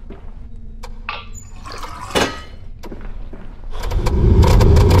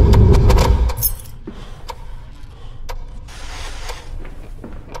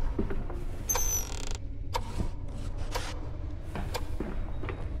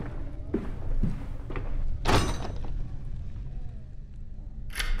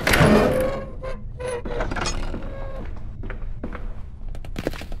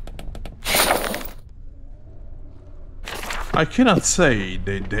 I cannot say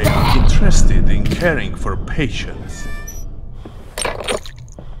that they are interested in caring for patients.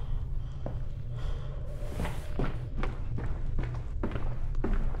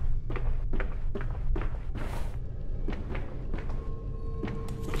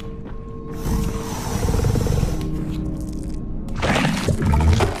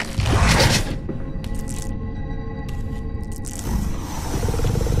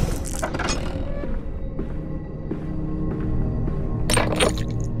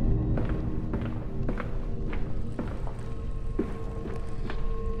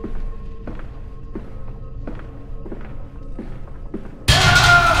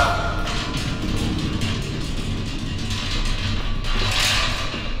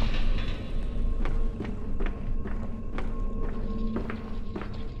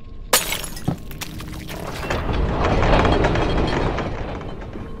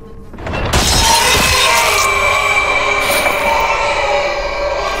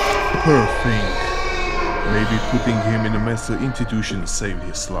 Poor thing. Maybe putting him in a mental institution saved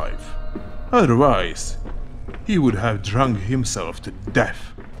his life. Otherwise, he would have drunk himself to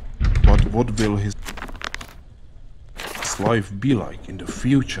death. But what will his life be like in the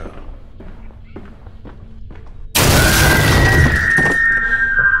future?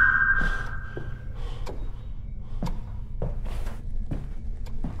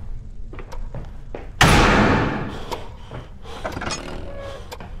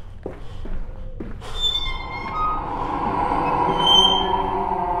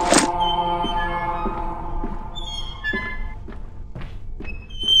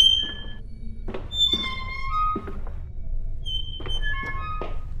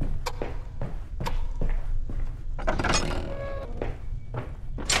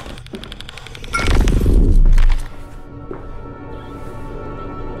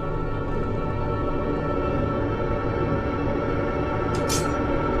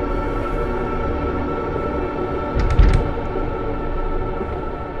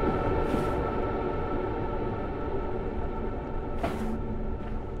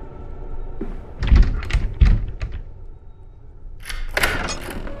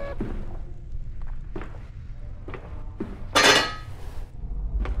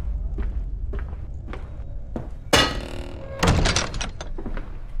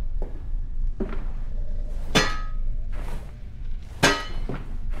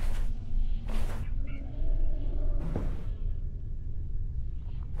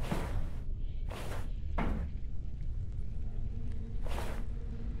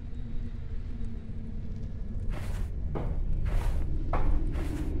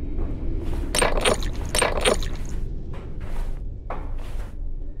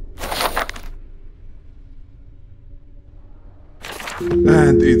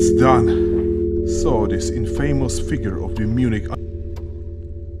 And it's done. So this infamous figure of the Munich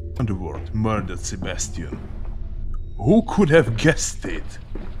underworld murdered Sebastian. Who could have guessed it?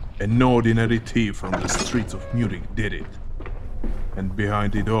 An ordinary thief from the streets of Munich did it. And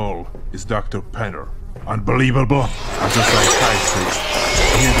behind it all is Dr. Penner. Unbelievable! As a psychiatrist,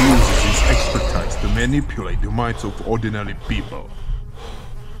 he uses his expertise to manipulate the minds of ordinary people.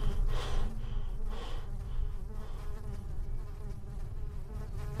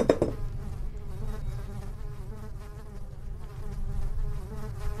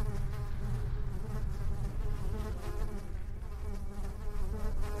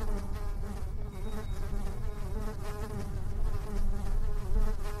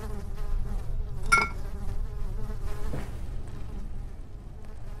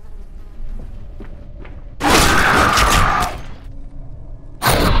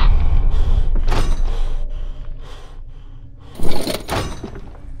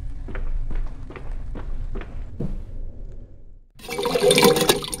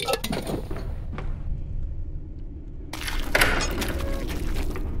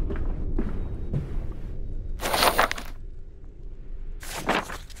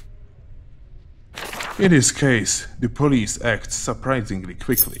 In this case, the police acts surprisingly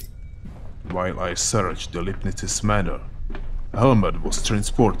quickly. While I searched the Lipnitz's manor, Helmut was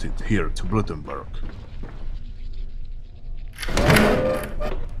transported here to Blutenberg.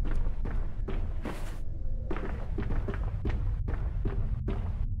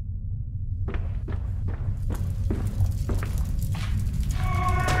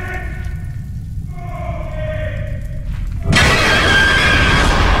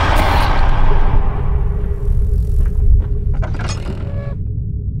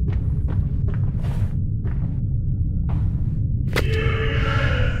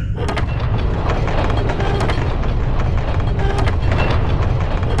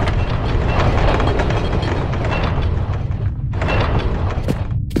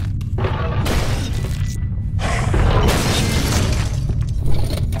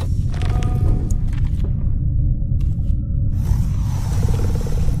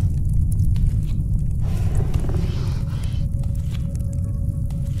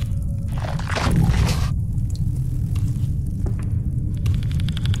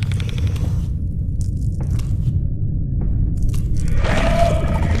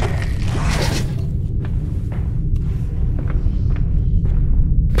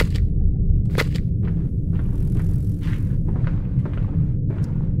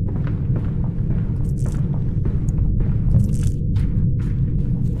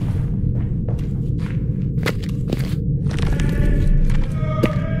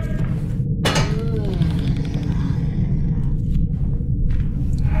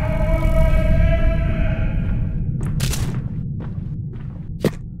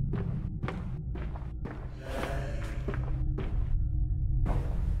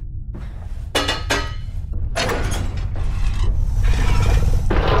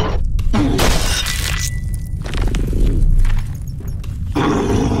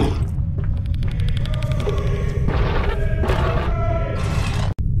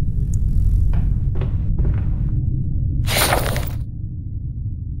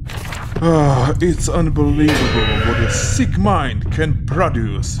 It's unbelievable what a sick mind can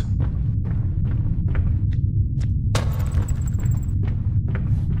produce.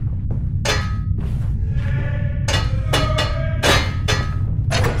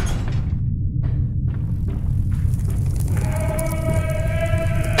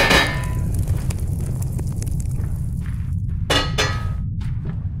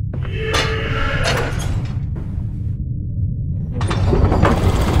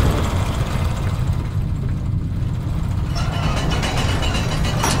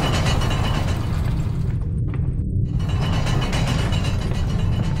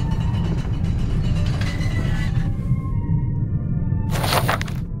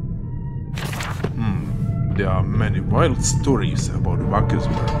 There are many wild stories about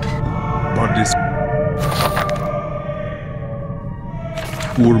Wackersburg, but this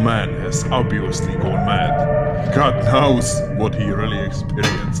poor man has obviously gone mad. God knows what he really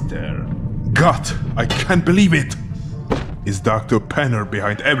experienced there. God, I can't believe it! Is Dr. Penner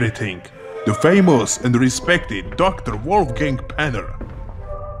behind everything? The famous and respected Dr. Wolfgang Penner.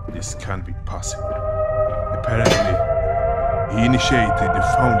 This can't be possible. Apparently, he initiated the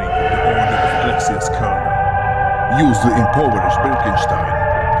founding of the Order of Alexius Kölner, used to impoverish Birkenstein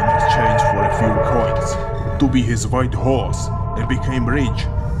in exchange for a few coins, to be his white horse, and became rich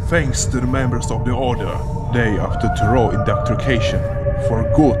thanks to the members of the Order. They, after thorough indoctrination, for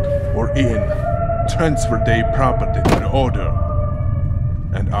good or in, transferred their property to the Order.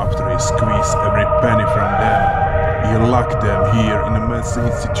 And after he squeezed every penny from them, he locked them here in a mental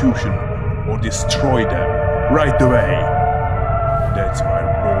institution or destroyed them right away. That's why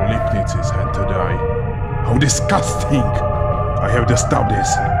all Lipnitzes had to die. How disgusting! I have to stop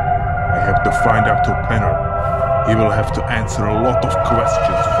this. I have to find Dr. Penner. He will have to answer a lot of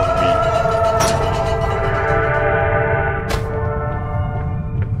questions for me.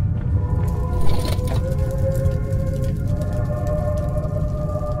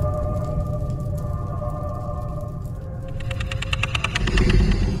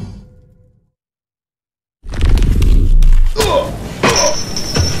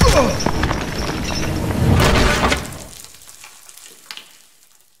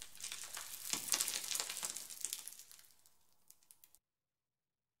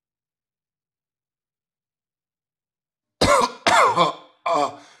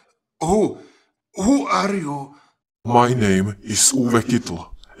 Who are you? My name is Uwe Kittel,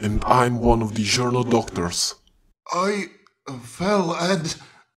 and I'm one of the journal doctors. I fell and...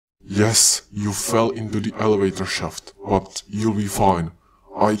 Yes, you fell into the elevator shaft, but you'll be fine.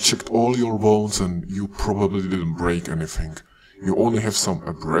 I checked all your bones and you probably didn't break anything. You only have some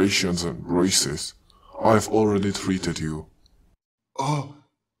abrasions and bruises. I've already treated you. Oh,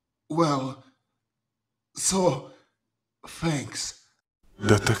 well... So... thanks.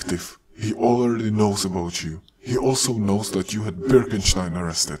 Detective, he already knows about you. He also knows that you had Birkenstein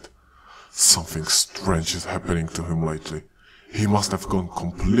arrested. Something strange is happening to him lately. He must have gone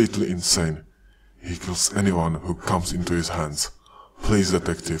completely insane. He kills anyone who comes into his hands. Please,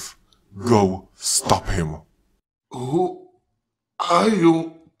 detective, go stop him. Who are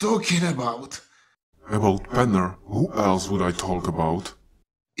you talking about? About Penner, who else would I talk about?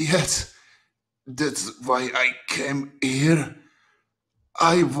 Yes, that's why I came here.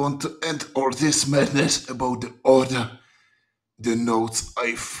 I want to end all this madness about the Order. The notes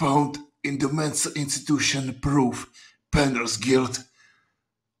I found in the mental institution prove Penner's guilt.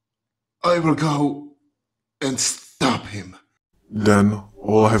 I will go and stop him. Then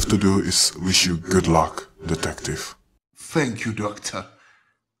all I have to do is wish you good luck, detective. Thank you, Doctor.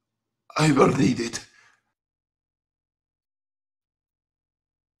 I will need it.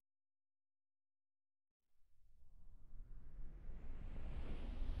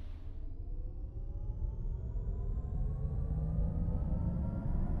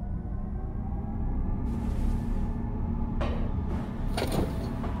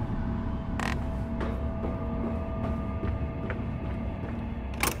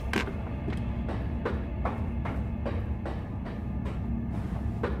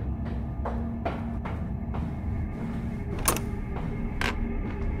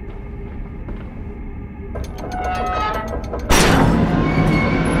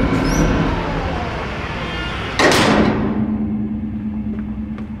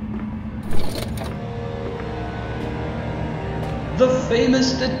 The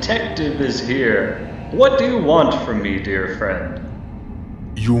famous detective is here. What do you want from me, dear friend?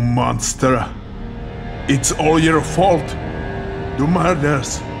 You monster! It's all your fault! The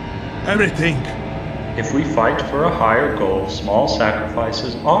murders! Everything! If we fight for a higher goal, small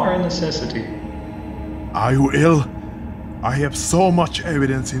sacrifices are a necessity. Are you ill? I have so much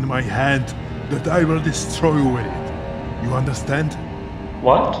evidence in my hand that I will destroy you with it. You understand?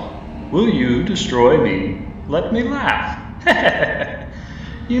 What? Will you destroy me? Let me laugh.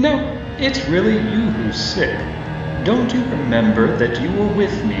 You know, it's really you who's sick. Don't you remember that you were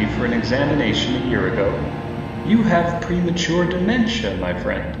with me for an examination a year ago? You have premature dementia, my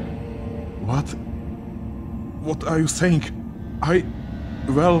friend. What? What are you saying?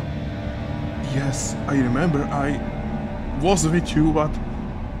 Well, yes, I remember I was with you, but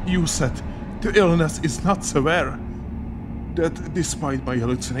you said the illness is not severe. That despite my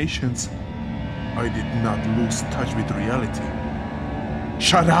hallucinations, I did not lose touch with reality.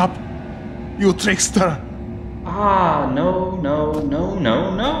 Shut up, you trickster! Ah, no.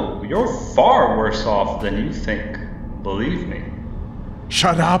 You're far worse off than you think. Believe me.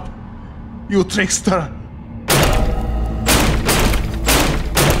 Shut up, you trickster!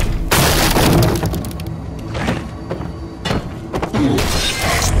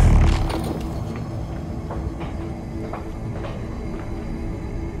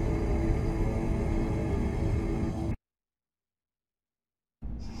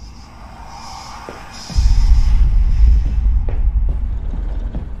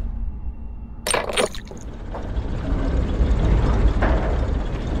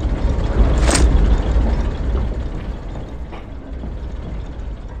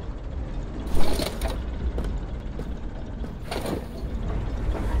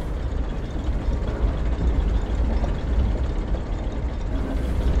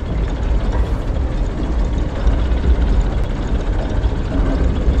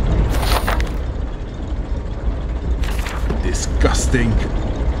 Disgusting.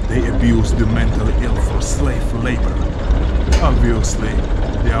 They abuse the mentally ill for slave labor. Obviously,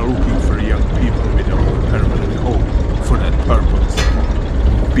 they are looking for young people without a permanent home for that purpose.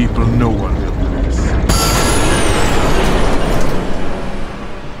 People no one will do this.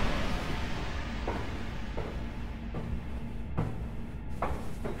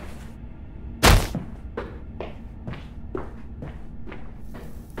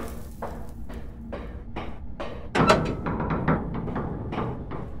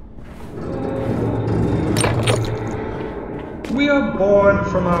 We are born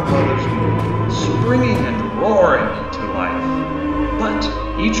from our mother's womb, springing and roaring into life. But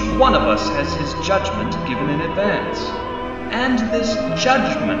each one of us has his judgment given in advance. And this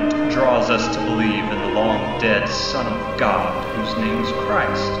judgment draws us to believe in the long-dead Son of God, whose name is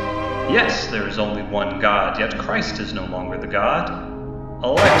Christ. Yes, there is only one God, yet Christ is no longer the God.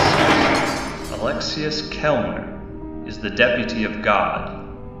 Alexius Kellner is the deputy of God.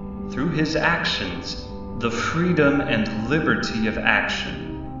 Through his actions, the freedom and liberty of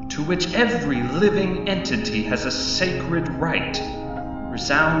action, to which every living entity has a sacred right,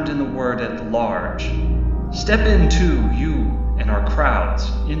 resound in the word at large. Step into, you and our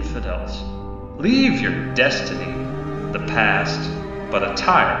crowds, infidels. Leave your destiny, the past, but a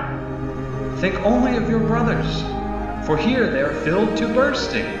tire. Think only of your brothers, for here they are filled to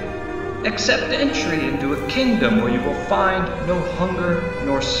bursting. Accept entry into a kingdom where you will find no hunger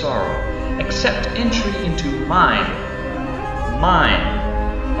nor sorrow. Accept entry into mine,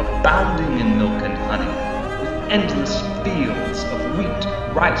 abounding in milk and honey, with endless fields of wheat,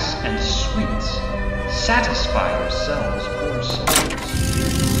 rice, and sweets. Satisfy yourselves, poor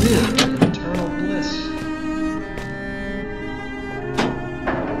souls. Live in eternal bliss.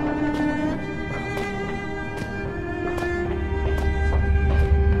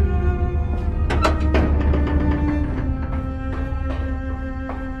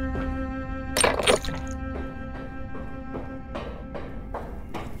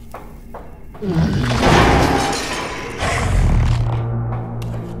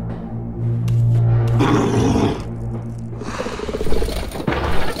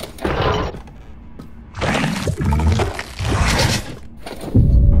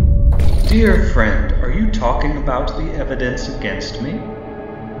 Dear friend, are you talking about the evidence against me?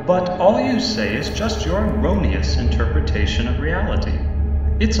 But all you say is just your erroneous interpretation of reality.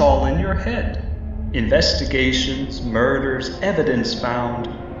 It's all in your head. Investigations, murders, evidence found.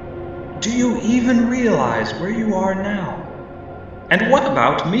 Do you even realize where you are now? And what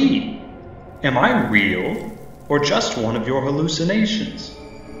about me? Am I real, or just one of your hallucinations?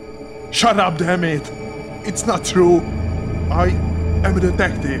 Shut up, damn it! It's not true. I am a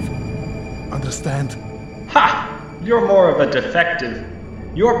detective. Understand? Ha! You're more of a defective.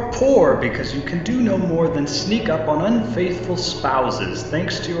 You're poor because you can do no more than sneak up on unfaithful spouses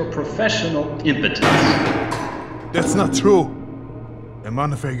thanks to your professional impotence. That's not true. A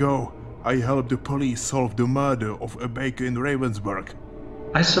month ago, I helped the police solve the murder of a baker in Ravensburg.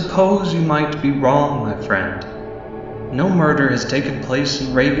 I suppose you might be wrong, my friend. No murder has taken place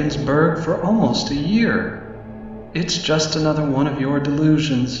in Regensburg for almost a year. It's just another one of your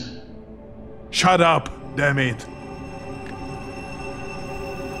delusions. Shut up, damn it!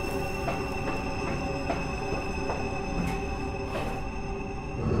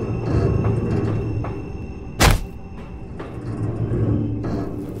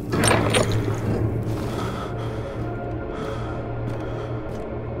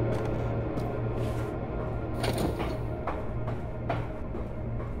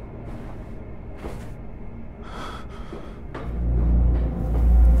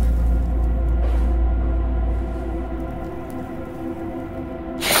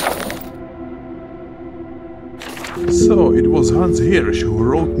 So it was Hans Hirsch who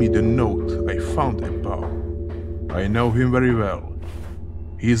wrote me the note I found above. I know him very well.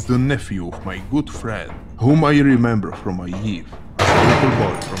 He is the nephew of my good friend, whom I remember from my youth, as a little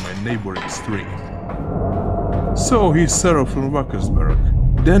boy from my neighboring street. So he settled from Wackersburg.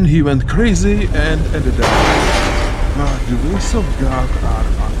 Then he went crazy and ended up. But the ways of God are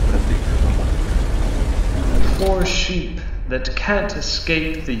unpredictable. Poor sheep that can't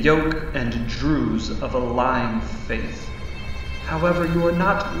escape the yoke and drues of a lying faith. However, you are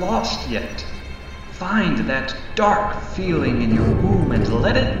not lost yet. Find that dark feeling in your womb and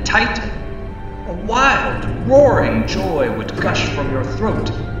let it tighten. A wild, roaring joy would gush from your throat.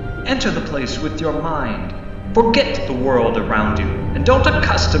 Enter the place with your mind. Forget the world around you, and don't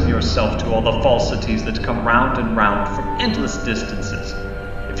accustom yourself to all the falsities that come round and round from endless distances.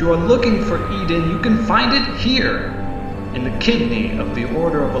 If you are looking for Eden, you can find it here, in the kidney of the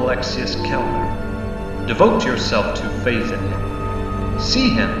Order of Alexius Kellner. Devote yourself to faith in him. See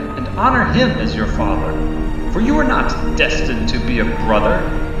him and honor him as your father, for you are not destined to be a brother,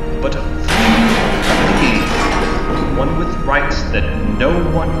 but a free being, one with rights that no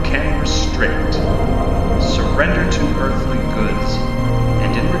one can restrict. Surrender to earthly goods,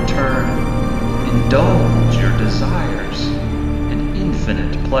 and in return, indulge your desires and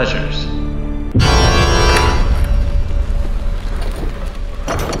infinite pleasures.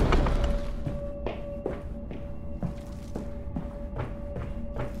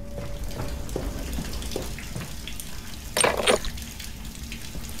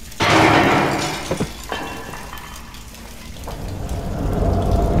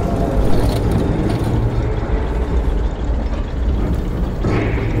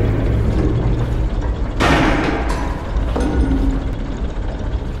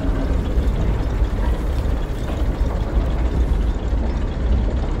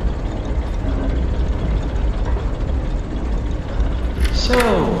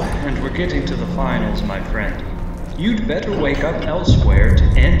 Getting to the finals, my friend. You'd better wake up elsewhere to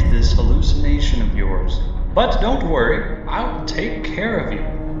end this hallucination of yours. But don't worry, I'll take care of you.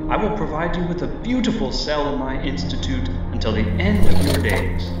 I will provide you with a beautiful cell in my institute until the end of your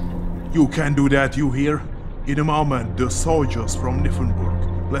days. You can do that, you hear? In a moment, the soldiers from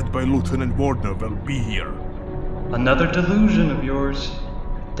Nymphenburg, led by Lieutenant Wardner, will be here. Another delusion of yours.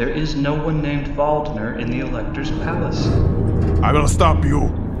 There is no one named Waldner in the Elector's palace. I will stop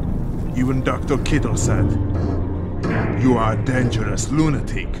you. Even Dr. Kittel said, you are a dangerous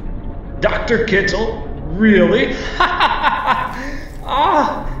lunatic. Dr. Kittel? Really?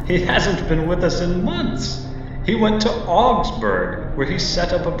 He hasn't been with us in months. He went to Augsburg, where he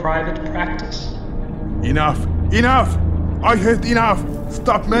set up a private practice. Enough! Enough! I had enough!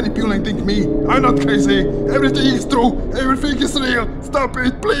 Stop manipulating me! I'm not crazy! Everything is true! Everything is real! Stop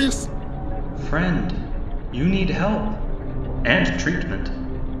it, please! Friend, you need help. And treatment.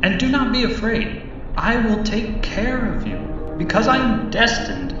 And do not be afraid. I will take care of you, because I am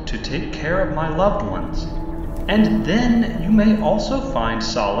destined to take care of my loved ones. And then you may also find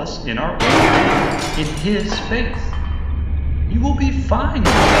solace in our order, in his faith. You will be fine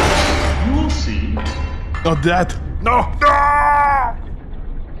with us. You will see. Not that! No! No!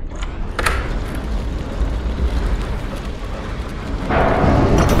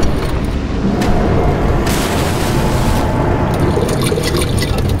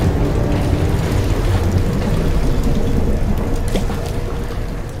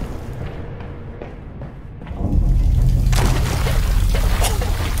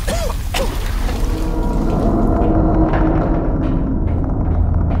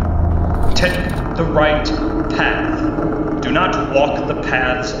 Right path. Do not walk the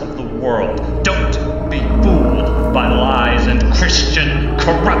paths of the world. Don't be fooled by lies and Christian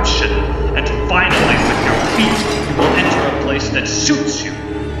corruption. And finally, with your feet, you will enter a place that suits you,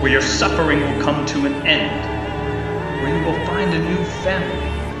 where your suffering will come to an end, where you will find a new family.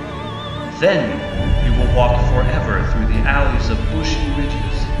 Then you will walk forever through the alleys of bushy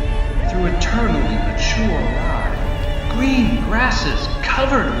ridges, through eternally mature lives, green grasses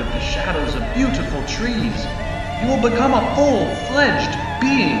covered with the shadows of beautiful trees. You will become a full-fledged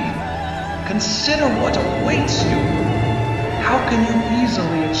being. Consider what awaits you. How can you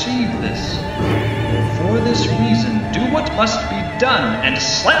easily achieve this? For this reason, do what must be done and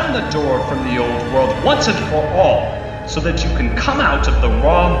slam the door from the old world once and for all, so that you can come out of the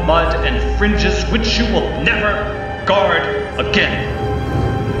raw mud and fringes which you will never guard again.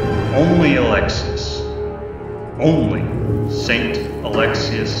 Only Alexius, only Saint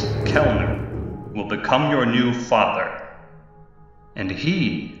Alexius Kellner will become your new father, and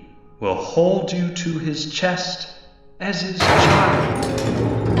he will hold you to his chest as his child.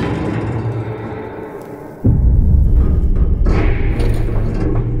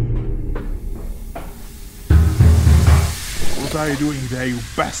 What are you doing there, you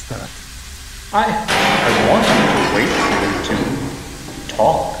bastard? I wanted to wait for you to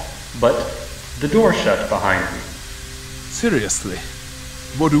talk, but the door shut behind me. Seriously,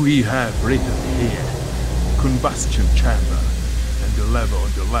 what do we have written here? Combustion chamber, and the lever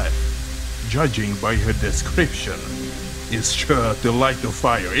on the left, judging by her description, is sure to light the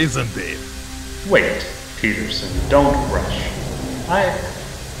fire, isn't it? Wait, Peterson, don't rush.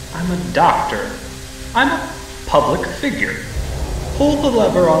 I'm a doctor. I'm a public figure. Pull the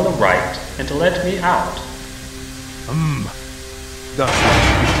lever on the right and let me out. That's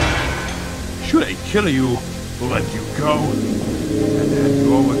what. Should I kill you, let you go, and hand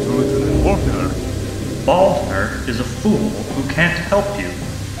you over to Lieutenant Waldner? Baldner is a fool who can't help you.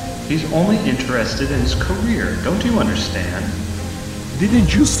 He's only interested in his career, don't you understand?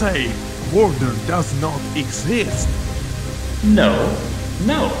 Didn't you say Waldner does not exist? No,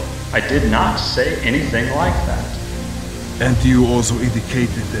 I did not say anything like that. And you also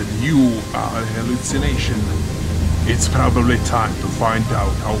indicated that you are a hallucination. It's probably time to find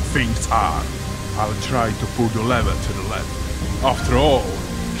out how things are. I'll try to pull the lever to the left. After all,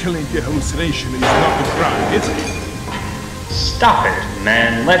 killing the hallucination is not a crime, is it? Stop it,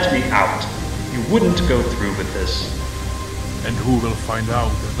 man. Let me out. You wouldn't go through with this. And who will find out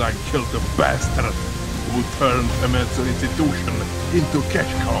that I killed the bastard who turned a mental institution into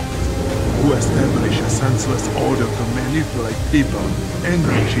cash cows, who established a senseless order to manipulate people,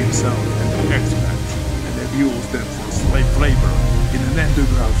 enrich himself and the expats, and abuse them for slave labor in an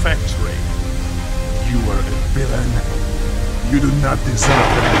underground factory? You are a villain. You do not deserve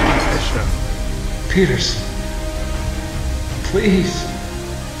any compassion. Peterson, please.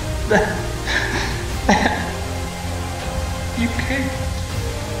 You can't.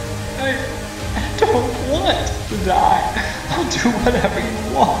 I don't want to die. I'll do whatever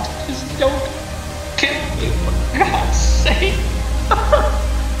you want. Just don't kill me, for God's sake.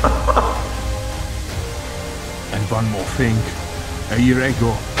 And one more thing. A year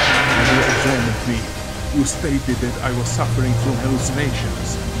ago, when you examined me, you stated that I was suffering from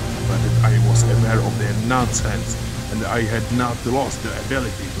hallucinations, but that I was aware of their nonsense and I had not lost the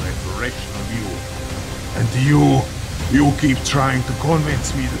ability to have a rational view. And you keep trying to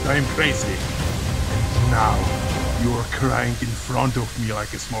convince me that I'm crazy. And now, you are crying in front of me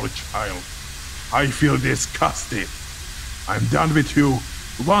like a small child. I feel disgusted. I'm done with you,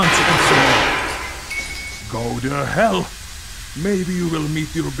 once and for all. Go to hell. Maybe you will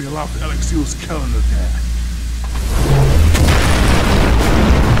meet your beloved Alexius Kellner there.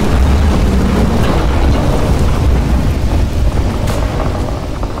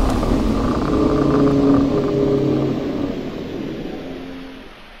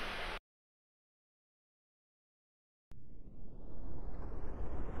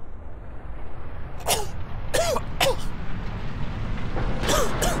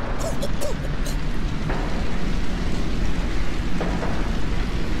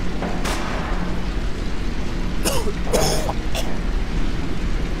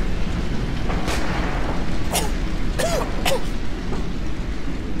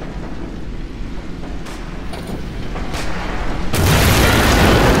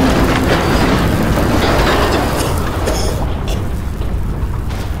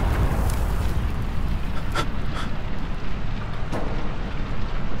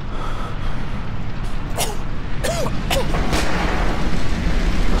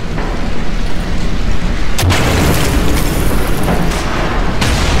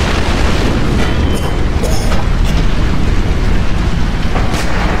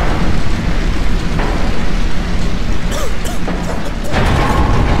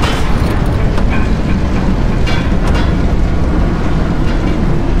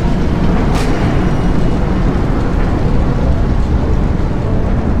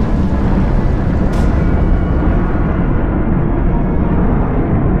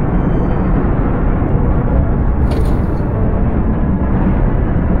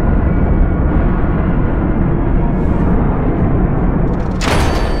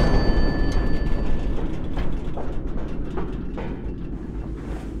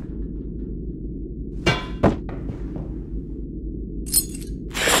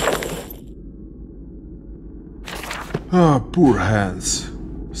 poor Hans.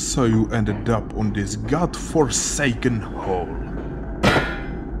 So you ended up on this god-forsaken hole.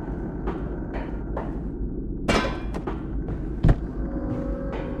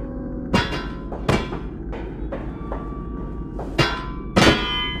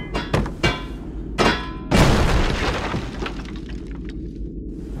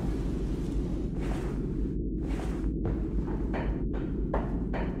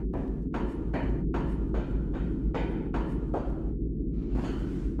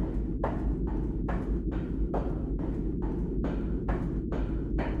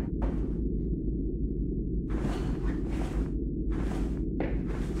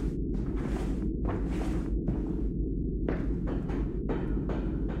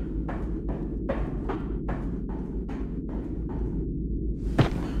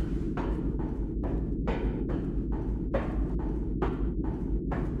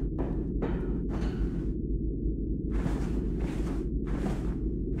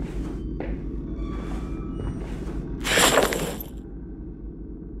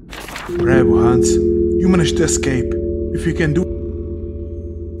 Bravo, Hans. You managed to escape. If you can do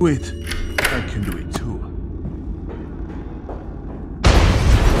it, I can do it too.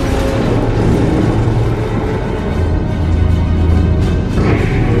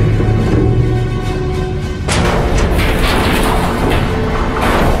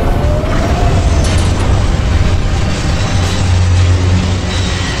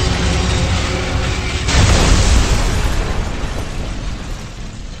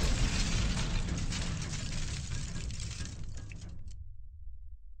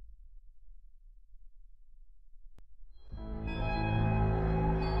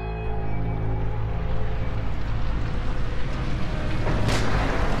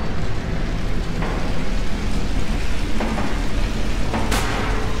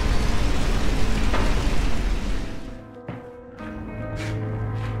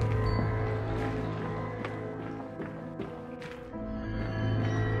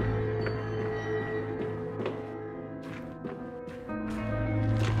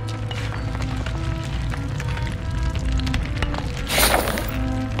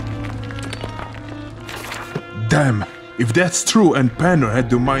 Damn, if that's true and Panner had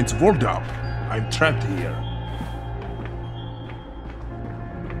the mind's walled up, I'm trapped here.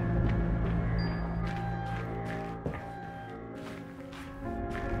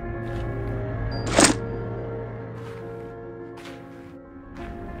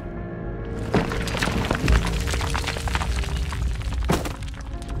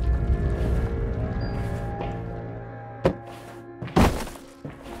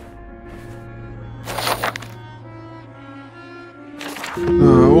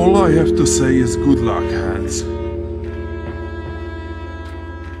 All I have to say is good luck, Hans.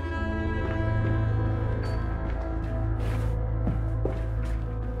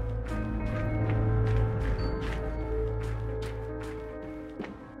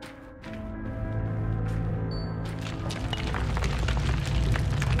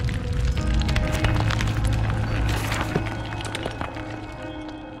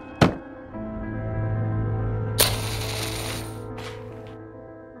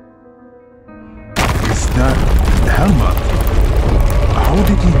 The helmet? How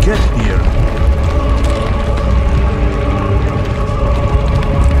did he get here?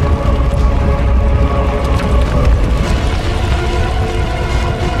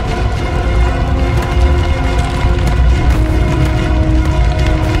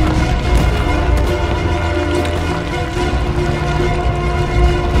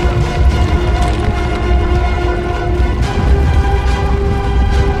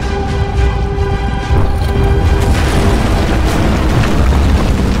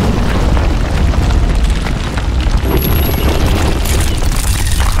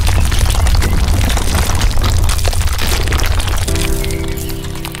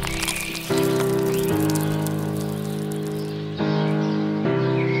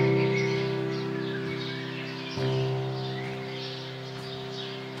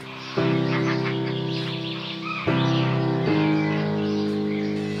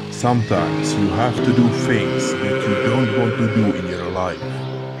 Sometimes you have to do things that you don't want to do in your life,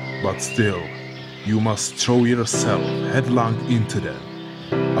 but still, you must throw yourself headlong into them,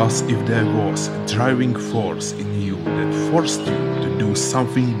 as if there was a driving force in you that forced you to do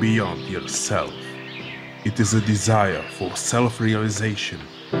something beyond yourself. It is a desire for self-realization.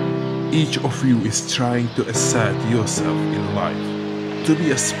 Each of you is trying to assert yourself in life, to be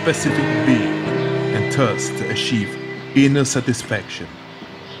a specific being, and thus to achieve inner satisfaction.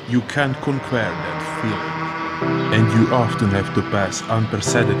 You can't conquer that feeling, and you often have to pass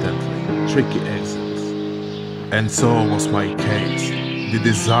unprecedentedly tricky exits. And so was my case. The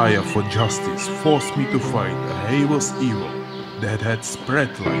desire for justice forced me to fight a heinous evil that had spread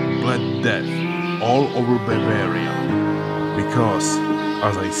like blood death all over Bavaria. Because,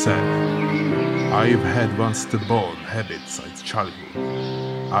 as I said, I've had one stubborn habit since childhood.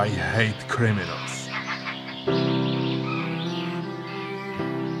 I hate criminals.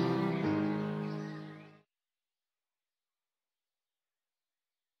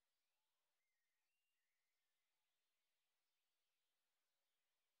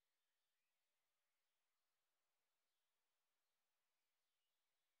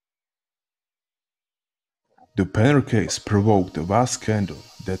 The Penner case provoked a vast scandal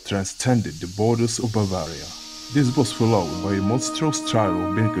that transcended the borders of Bavaria. This was followed by a monstrous trial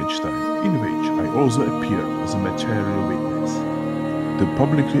of Wittgenstein, in which I also appeared as a material witness. The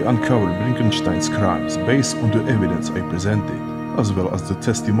publicly uncovered Wittgenstein's crimes based on the evidence I presented, as well as the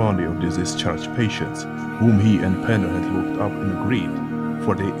testimony of the discharged patients, whom he and Penner had looked up and agreed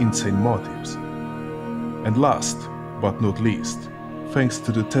for their insane motives. And last, but not least, thanks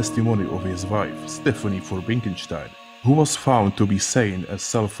to the testimony of his wife, Stephanie von Wittgenstein, who was found to be sane as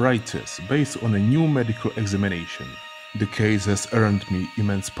self-righteous based on a new medical examination. The case has earned me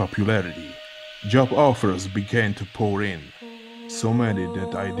immense popularity. Job offers began to pour in, so many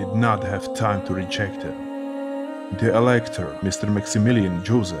that I did not have time to reject them. The elector, Mr. Maximilian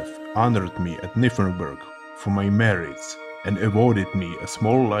Joseph, honored me at Niflungenberg for my merits and awarded me a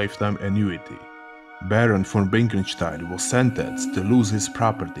small lifetime annuity. Baron von Wittgenstein was sentenced to lose his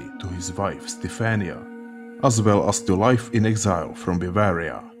property to his wife Stephania, as well as to life in exile from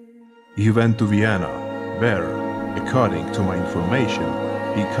Bavaria. He went to Vienna, where, according to my information,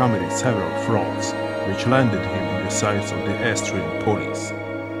 he committed several frauds which landed him in the sights of the Austrian police,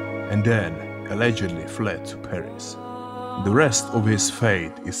 and then allegedly fled to Paris. The rest of his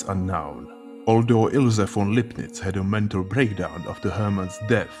fate is unknown. Although Ilse von Lipnitz had a mental breakdown after Hermann's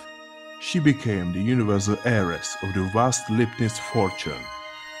death, she became the universal heiress of the vast Lipnitz fortune.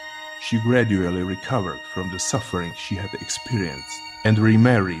 She gradually recovered from the suffering she had experienced and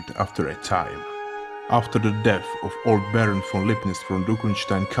remarried after a time. After the death of old Baron von Lipnitz from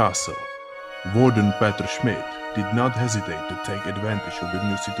Duckenstein Castle, Warden Peter Schmidt did not hesitate to take advantage of the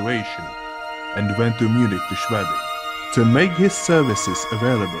new situation and went to Munich to Schwabing to make his services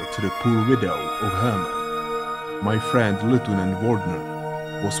available to the poor widow of Hermann. My friend Lieutenant Wardner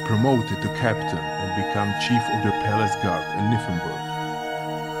was promoted to captain and became chief of the palace guard in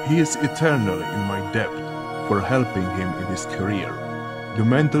Niflungenberg. He is eternally in my debt for helping him in his career. The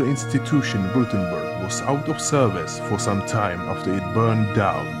mental institution Württemberg was out of service for some time after it burned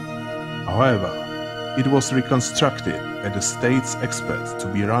down. However, it was reconstructed at the state's expense to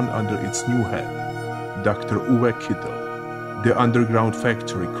be run under its new head, Dr. Uwe Kittel. The underground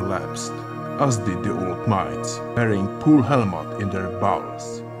factory collapsed, as did the old mines, burying poor Helmut in their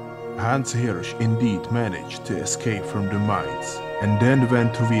bowels. Hans Hirsch indeed managed to escape from the mines and then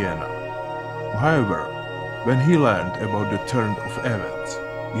went to Vienna. However, when he learned about the turn of events,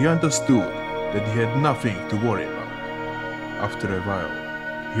 he understood that he had nothing to worry about. After a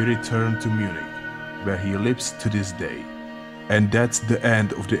while, he returned to Munich, where he lives to this day. And that's the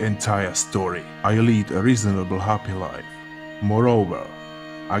end of the entire story. I lead a reasonable happy life. Moreover,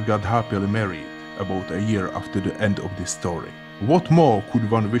 I got happily married about a year after the end of this story. What more could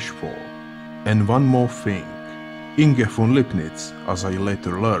one wish for? And one more thing. Inge von Lipnitz, as I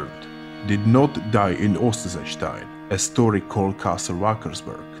later learned, did not die in Osterstein. A story called Castle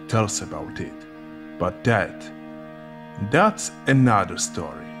Wackersburg tells about it. But that's another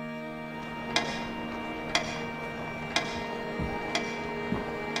story.